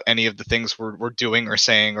care about any of the things we're doing or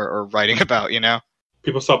saying or writing about.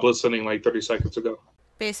 People stopped listening like 30 seconds ago.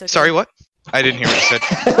 Basically. Sorry, what? I didn't hear what you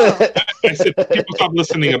said. I said people stopped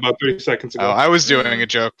listening about 30 seconds ago. Oh, I was doing a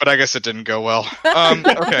joke, but I guess it didn't go well.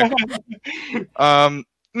 Okay.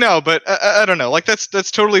 No, but I don't know. Like that's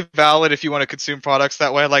totally valid if you want to consume products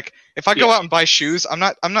that way. Like if I go Yeah. out and buy shoes, I'm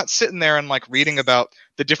not sitting there and like reading about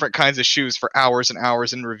the different kinds of shoes for hours and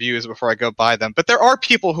hours in reviews before I go buy them. But there are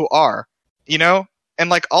people who are, and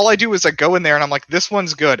like all I do is I go in there and I'm like, this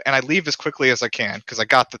one's good, and I leave as quickly as I can because I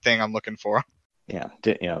got the thing I'm looking for. Yeah,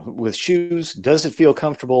 with shoes, does it feel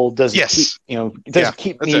comfortable? Does it Yes.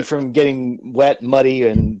 keep that's me it. from getting wet, muddy,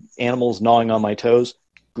 and animals gnawing on my toes?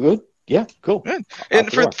 Good. Yeah, cool. Yeah. Off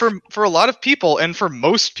And you are. for a lot of people, and for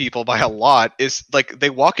most people by a lot, is like they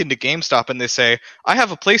walk into GameStop and they say, I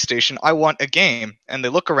have a PlayStation, I want a game. And they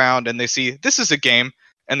look around and they see, this is a game,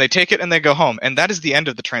 and they take it and they go home. And that is the end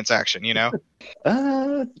of the transaction,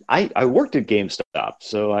 I worked at GameStop,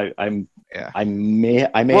 so Yeah. I may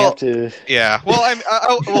Well, have to. Yeah. Well,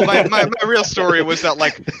 my real story was that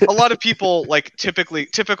like a lot of people, like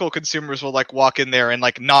typical consumers will like walk in there and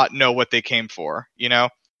like not know what they came for,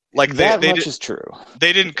 Like That they much is true.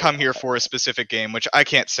 they didn't come here for a specific game, which I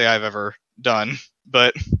can't say I've ever done.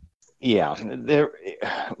 But Yeah,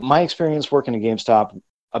 my experience working at GameStop,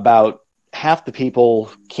 about half the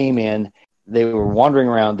people came in. they were wandering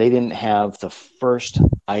around. They didn't have the first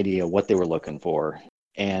idea what they were looking for,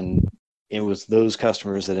 and it was those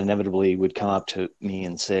customers that inevitably would come up to me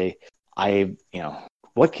and say,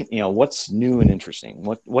 what's new and interesting?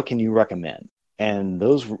 What can you recommend? And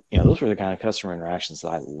those were the kind of customer interactions that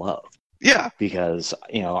I love. Yeah, because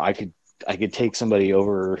I could take somebody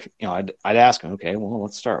over. I'd ask them, okay, well,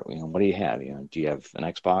 let's start. What do you have? Do you have an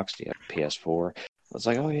Xbox? Do you have a PS4? It's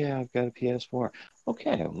like, oh yeah, I've got a PS4.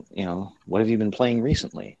 Okay, what have you been playing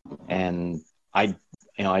recently? And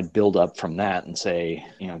I'd build up from that and say,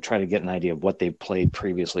 try to get an idea of what they played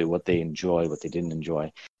previously, what they enjoyed, what they didn't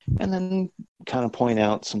enjoy, and then kind of point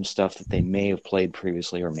out some stuff that they may have played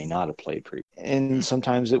previously or may not have played previously. And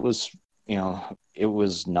sometimes it was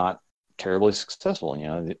not terribly successful.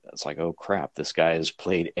 It's like, oh crap, this guy has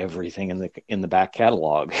played everything in the back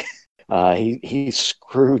catalog. He's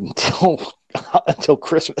screwed until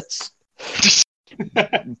Christmas.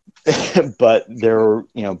 but at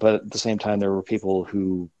the same time, there were people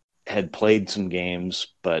who had played some games,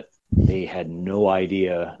 but they had no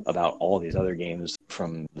idea about all these other games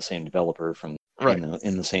from the same developer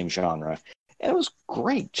in the same genre. And it was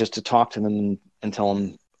great just to talk to them and tell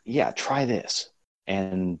them, yeah, try this.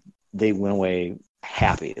 And they went away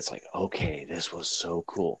happy. It's like, okay, this was so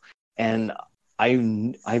cool. And I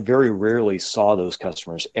very rarely saw those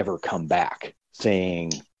customers ever come back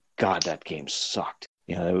saying, God, that game sucked.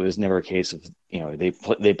 It was never a case of,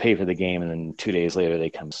 they pay for the game and then 2 days later they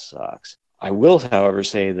come, sucks. I will, however,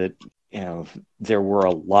 say that, there were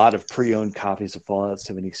a lot of pre-owned copies of Fallout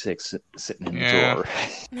 76 sitting in the drawer.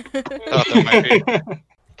 Thought there might be.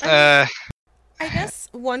 I guess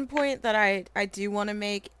one point that I do want to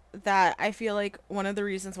make, that I feel like one of the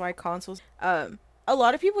reasons why consoles, a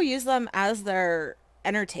lot of people use them as their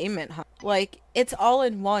entertainment hub. Like, it's all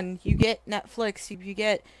in one. You get Netflix, you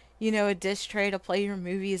get, a disc tray to play your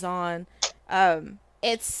movies on.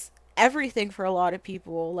 It's everything for a lot of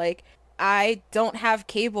people. Like, I don't have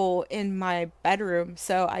cable in my bedroom,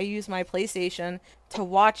 so I use my PlayStation to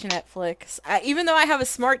watch Netflix. Even though I have a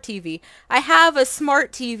smart TV,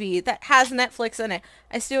 that has Netflix in it.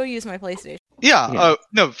 I still use my PlayStation. Yeah.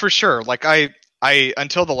 No, for sure. Like, I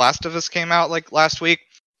until The Last of Us came out like last week,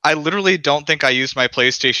 I literally don't think I used my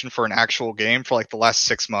PlayStation for an actual game for like the last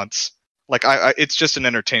 6 months. Like, it's just an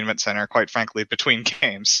entertainment center, quite frankly, between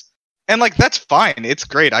games. And like, that's fine. It's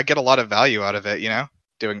great. I get a lot of value out of it,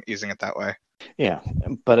 using it that way. Yeah,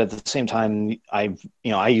 but at the same time, I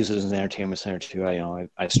use it as an entertainment center too.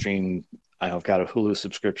 I stream. I've got a Hulu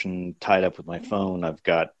subscription tied up with my phone. I've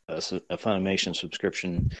got a Funimation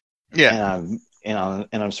subscription. Yeah,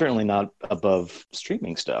 and I'm certainly not above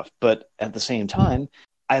streaming stuff. But at the same time,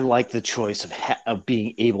 I like the choice of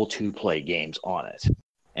being able to play games on it.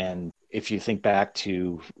 And if you think back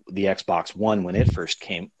to the Xbox One when it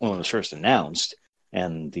was first announced,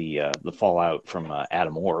 and the fallout from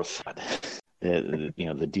Adam Orth,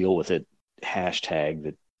 the deal with it, hashtag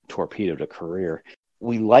that torpedoed a career.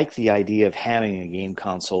 We like the idea of having a game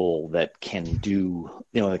console that can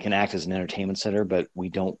that can act as an entertainment center, but we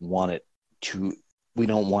don't want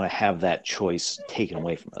to have that choice taken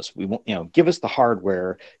away from us. We want, give us the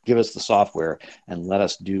hardware, give us the software, and let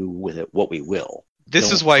us do with it what we will. This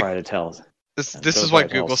Don't is why try to tell us. This is why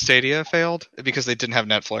Google Stadia failed, because they didn't have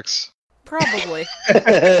Netflix. Probably.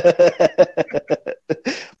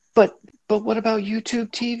 But what about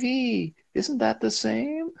YouTube TV? Isn't that the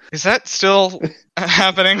same? Is that still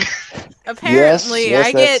happening? Apparently, Yes,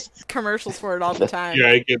 I get commercials for it all the time.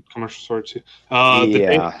 Yeah, I get commercials for it too.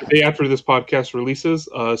 The day after this podcast releases,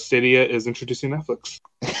 Stadia is introducing Netflix.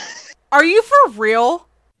 Are you for real?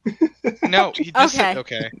 No, you just said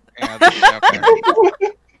okay. Yeah,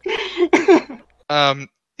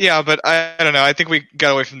 yeah, but I don't know. I think we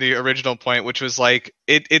got away from the original point, which was like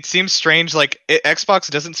it seems strange. Like Xbox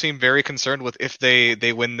doesn't seem very concerned with if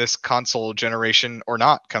they win this console generation or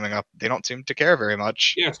not coming up. They don't seem to care very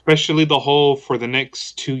much. Yeah, especially the whole for the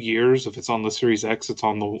next 2 years. If it's on the Series X, it's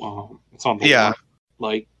on the yeah. One.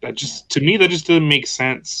 Like that to me that just didn't make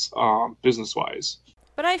sense business wise.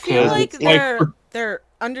 But I feel like they're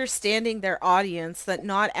understanding their audience, that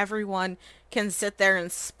not everyone can sit there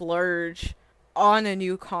and splurge on a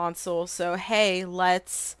new console. So hey,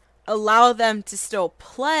 let's allow them to still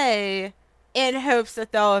play in hopes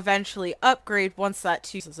that they'll eventually upgrade once that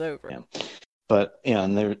 2 is over. Yeah. But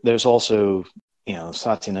and there's also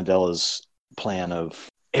Satya Nadella's plan of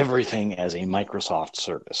everything as a Microsoft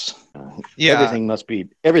service. Everything must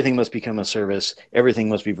become a service. Everything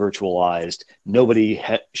must be virtualized. Nobody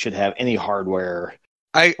should have any hardware.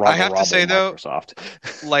 I have to say Microsoft.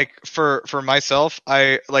 though, like for myself,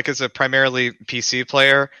 I like as a primarily PC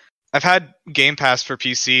player, I've had Game Pass for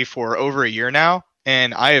PC for over a year now,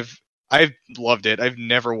 and I've loved it. I've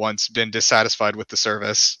never once been dissatisfied with the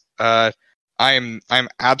service. I'm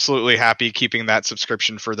absolutely happy keeping that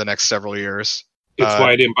subscription for the next several years. It's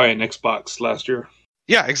why I didn't buy an Xbox last year.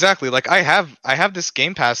 Yeah, exactly. Like I have this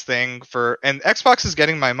Game Pass thing and Xbox is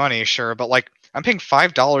getting my money, sure, but like I'm paying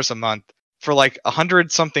 $5 a month for like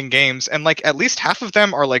 100 something games, and like at least half of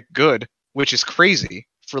them are like good, which is crazy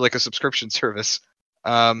for like a subscription service.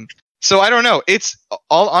 So I don't know. It's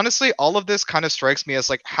honestly, all of this kind of strikes me as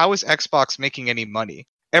like, how is Xbox making any money?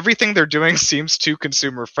 Everything they're doing seems too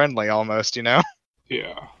consumer friendly almost, you know?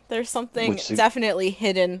 Yeah. There's something definitely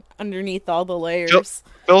hidden underneath all the layers.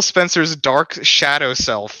 Phil Spencer's dark shadow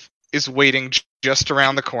self is waiting just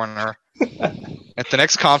around the corner. At the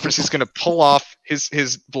next conference, he's going to pull off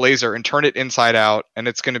his blazer and turn it inside out, and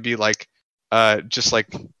it's going to be like, just like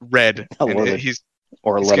red.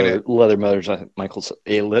 Leather motorcycle.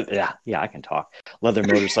 Yeah, I can talk. Leather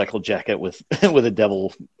motorcycle jacket with a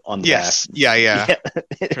devil on the back. Yeah.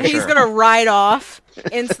 He's gonna ride off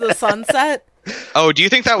into the sunset. Oh, do you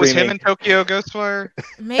think that was him in Tokyo Ghostwire?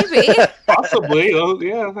 Maybe. Possibly. Oh,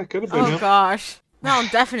 yeah, that could have been him. Oh gosh. No, I'm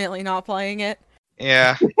definitely not playing it.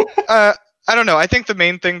 Yeah. I don't know. I think the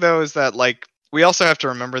main thing though is that like we also have to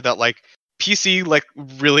remember that like PC like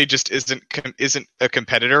really just isn't a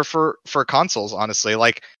competitor for consoles, honestly.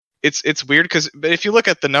 Like it's weird because if you look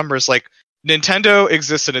at the numbers, like Nintendo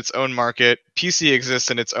exists in its own market, PC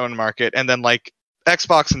exists in its own market, and then like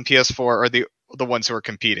Xbox and PS4 are the ones who are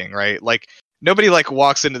competing, right? Like nobody like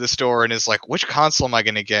walks into the store and is like, which console am I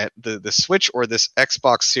going to get, the Switch or this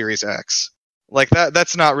Xbox Series X? Like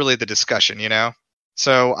that's not really the discussion, you know?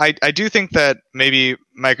 So I do think that maybe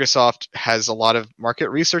Microsoft has a lot of market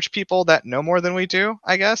research people that know more than we do,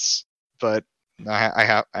 I guess. But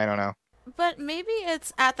I don't know. But maybe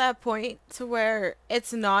it's at that point to where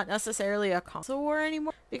it's not necessarily a console war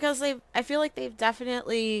anymore, because I feel like they've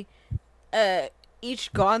definitely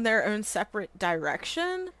each gone their own separate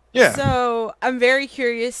direction. Yeah. So I'm very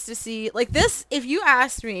curious to see, like this, if you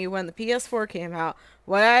asked me when the PS4 came out,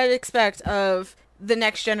 what I'd expect of the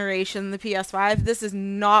next generation, the PS5, this is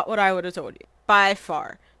not what I would have told you, by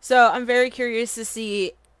far. So I'm very curious to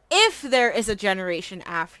see if there is a generation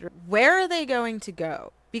after. Where are they going to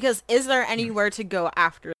go? Because is there anywhere to go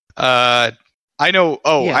after? I know.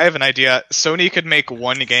 Oh, yeah. I have an idea. Sony could make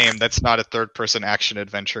one game that's not a third-person action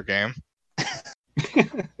adventure game.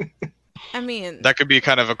 I mean, that could be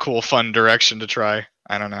kind of a cool, fun direction to try.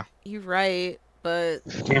 I don't know. You're right, but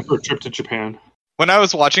time for a trip to Japan. When I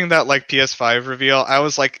was watching that like PS5 reveal, I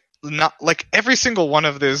was like, not like every single one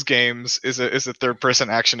of those games is a third-person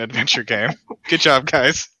action adventure game. Good job,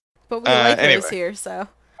 guys. But we like those here, so.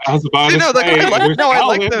 I was about to say, I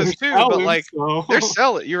like those too, but like they're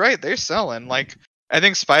selling. You're right, they're selling. Like I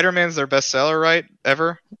think Spider-Man's their best seller, right?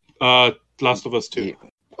 Ever? Last of Us 2.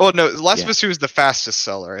 Oh no, Last of Us 2 is the fastest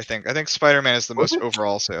seller. I think Spider-Man is the most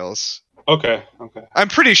overall sales. Okay. I'm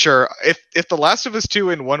pretty sure if The Last of Us 2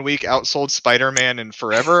 in 1 week outsold Spider-Man in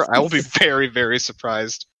forever, I will be very, very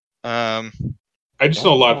surprised. I just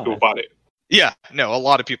know a lot of people bought it. Yeah, no, a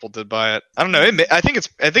lot of people did buy it. I don't know. I think it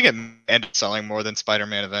ended up selling more than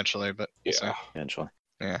Spider-Man eventually, but yeah, eventually.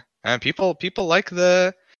 Yeah, and people like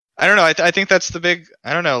the. I don't know. I think that's the big.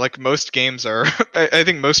 I don't know. Like most games are. I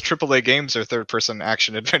think most AAA games are third-person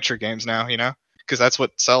action adventure games now. You know, because that's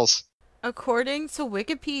what sells. According to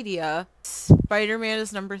Wikipedia, Spider-Man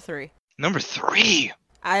is number 3. Number 3.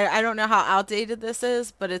 I don't know how outdated this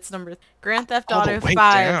is, but it's number. Grand Theft Auto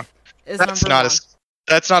 5 is that's number 1.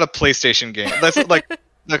 That's not a PlayStation game. That's like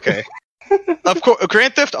okay. Of course,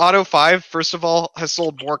 Grand Theft Auto 5, first of all, has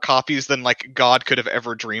sold more copies than like God could have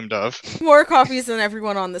ever dreamed of. More copies than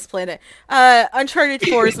everyone on this planet. Uncharted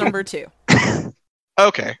 4 is number 2.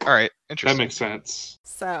 Okay, all right, interesting. That makes sense.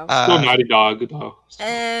 So still Naughty Dog though.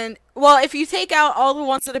 And well, if you take out all the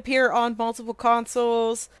ones that appear on multiple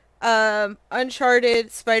consoles,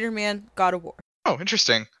 Uncharted, Spider-Man, God of War. Oh,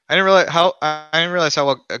 interesting. I didn't realize how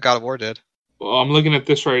well God of War did. Well, I'm looking at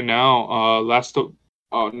this right now.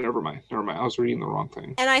 Oh, never mind. I was reading the wrong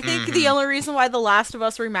thing. And I think the only reason why The Last of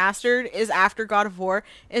Us Remastered is after God of War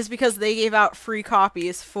is because they gave out free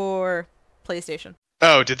copies for PlayStation.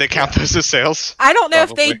 Oh, did they count those as sales? I don't know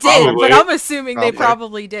if they did, but I'm assuming they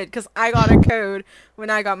probably did, because I got a code when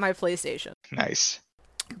I got my PlayStation. Nice.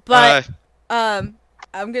 But, I'm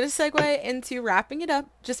going to segue into wrapping it up,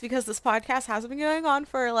 just because this podcast has been going on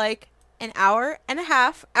for, like, an hour and a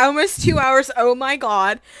half, almost 2 hours, oh my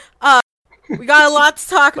god. We got a lot to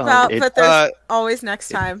talk about, but there's always next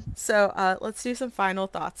time. So, let's do some final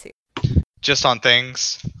thoughts here. Just on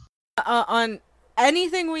things? On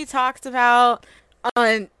anything we talked about,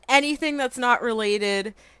 on anything that's not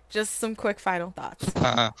related. Just some quick final thoughts.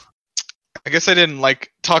 I guess I didn't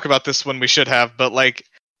like talk about this when we should have, but like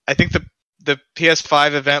I think the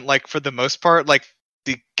PS5 event, like for the most part, like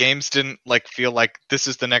the games didn't like feel like this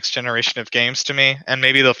is the next generation of games to me, and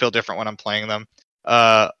maybe they'll feel different when I'm playing them.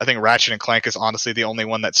 I think Ratchet and Clank is honestly the only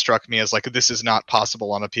one that struck me as like this is not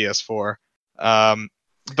possible on a PS4.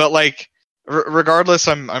 But like regardless,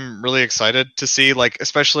 I'm really excited to see, like,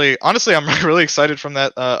 especially honestly, I'm really excited from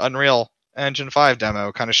that Unreal Engine 5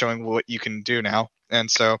 demo, kind of showing what you can do now, and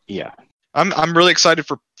so Yeah. I'm really excited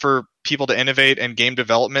for people to innovate and game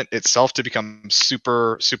development itself to become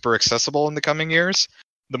super accessible in the coming years.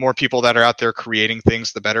 The more people that are out there creating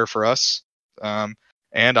things, the better for us.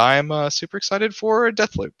 And I'm super excited for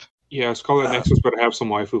Deathloop. Yeah, Scarlet Nexus better have some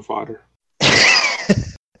waifu fodder.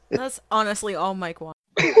 That's honestly all Mike wants.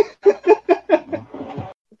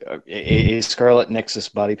 A Scarlet Nexus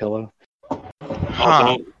body pillow.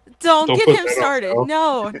 Huh. Don't Don't get put him that on, started. bro.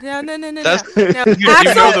 No. That's- No. You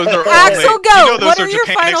Axel, know those are Axel, only- go. You know those What are your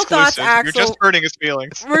Japan final thoughts, exclusives. Axel? You're just hurting his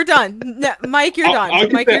feelings. We're done. No, Mike, you're done. I'll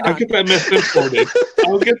Mike, get you're that, I'll done. get that mess imported.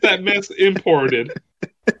 I'll get that mess imported.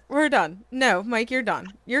 We're done. No, Mike, you're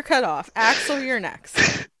done. You're cut off. Axel, you're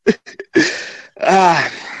next.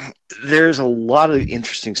 There's a lot of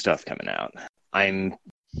interesting stuff coming out.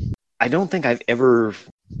 I don't think I've ever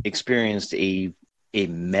experienced a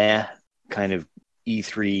meh kind of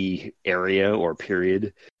E3 area or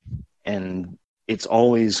period, and it's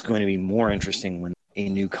always going to be more interesting when a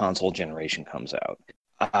new console generation comes out.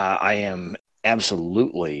 I am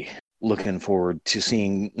absolutely looking forward to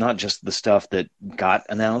seeing not just the stuff that got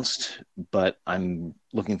announced, but I'm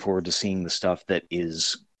looking forward to seeing the stuff that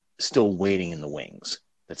is still waiting in the wings.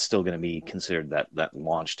 That's still going to be considered that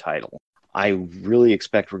launch title. I really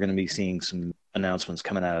expect we're going to be seeing some announcements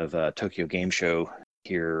coming out of Tokyo Game Show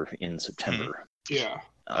here in September. Yeah.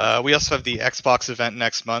 We also have the Xbox event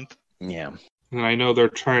next month. Yeah. And I know they're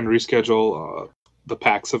trying to reschedule the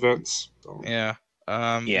PAX events. So, Yeah.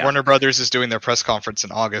 Yeah. Warner Brothers is doing their press conference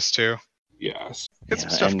in August too. yes. Get some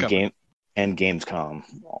stuff coming. And Gamescom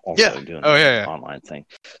also Yeah. doing Yeah. online thing.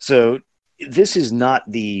 So this is not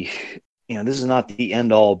the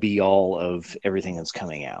end all be all of everything that's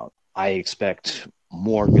coming out. I expect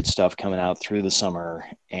more good stuff coming out through the summer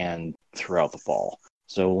and throughout the fall.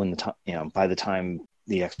 So when by the time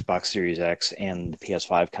the Xbox Series X and the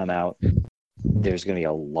PS5 come out, there's going to be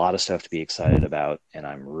a lot of stuff to be excited about, and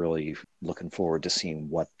I'm really looking forward to seeing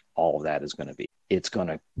what all of that is going to be. It's going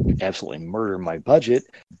to absolutely murder my budget,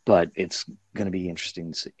 but it's going to be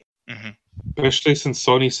interesting to see. Mm-hmm. Especially since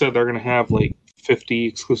Sony said they're going to have like 50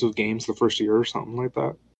 exclusive games the first year or something like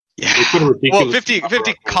that. Yeah. They put a ridiculous Well, 50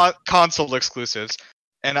 number console exclusives.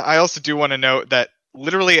 And I also do want to note that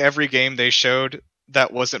literally every game they showed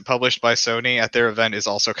that wasn't published by Sony at their event is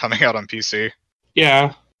also coming out on PC.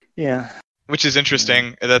 Yeah. Yeah. Which is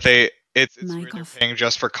interesting that it's Mic they're off. paying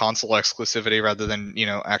just for console exclusivity rather than,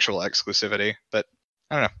 actual exclusivity. But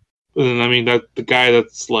I don't know. But then, I mean, that the guy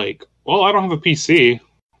that's like, well, I don't have a PC,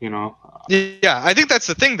 Yeah, I think that's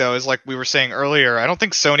the thing though, is like we were saying earlier, I don't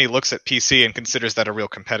think Sony looks at PC and considers that a real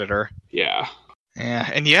competitor. Yeah. Yeah,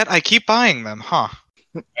 and yet I keep buying them, huh?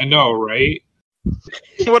 I know, right?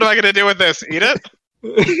 What am I gonna do with this? Eat it?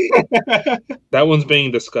 That one's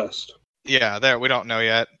being discussed. Yeah, there we don't know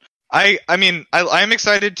yet. I'm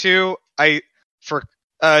excited too.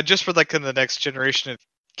 Just for like in the next generation of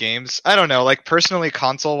games. I don't know, like personally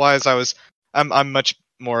console wise I'm much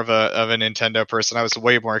more of a Nintendo person. I was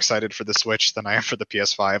way more excited for the Switch than I am for the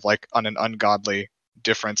PS5, like on an ungodly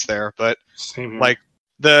difference there. But Same here. like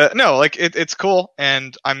it's cool,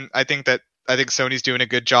 and I think Sony's doing a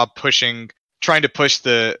good job trying to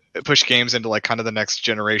push games into like kind of the next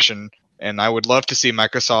generation. And I would love to see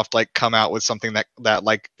Microsoft like come out with something that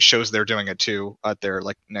like shows they're doing it too at their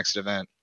like next event.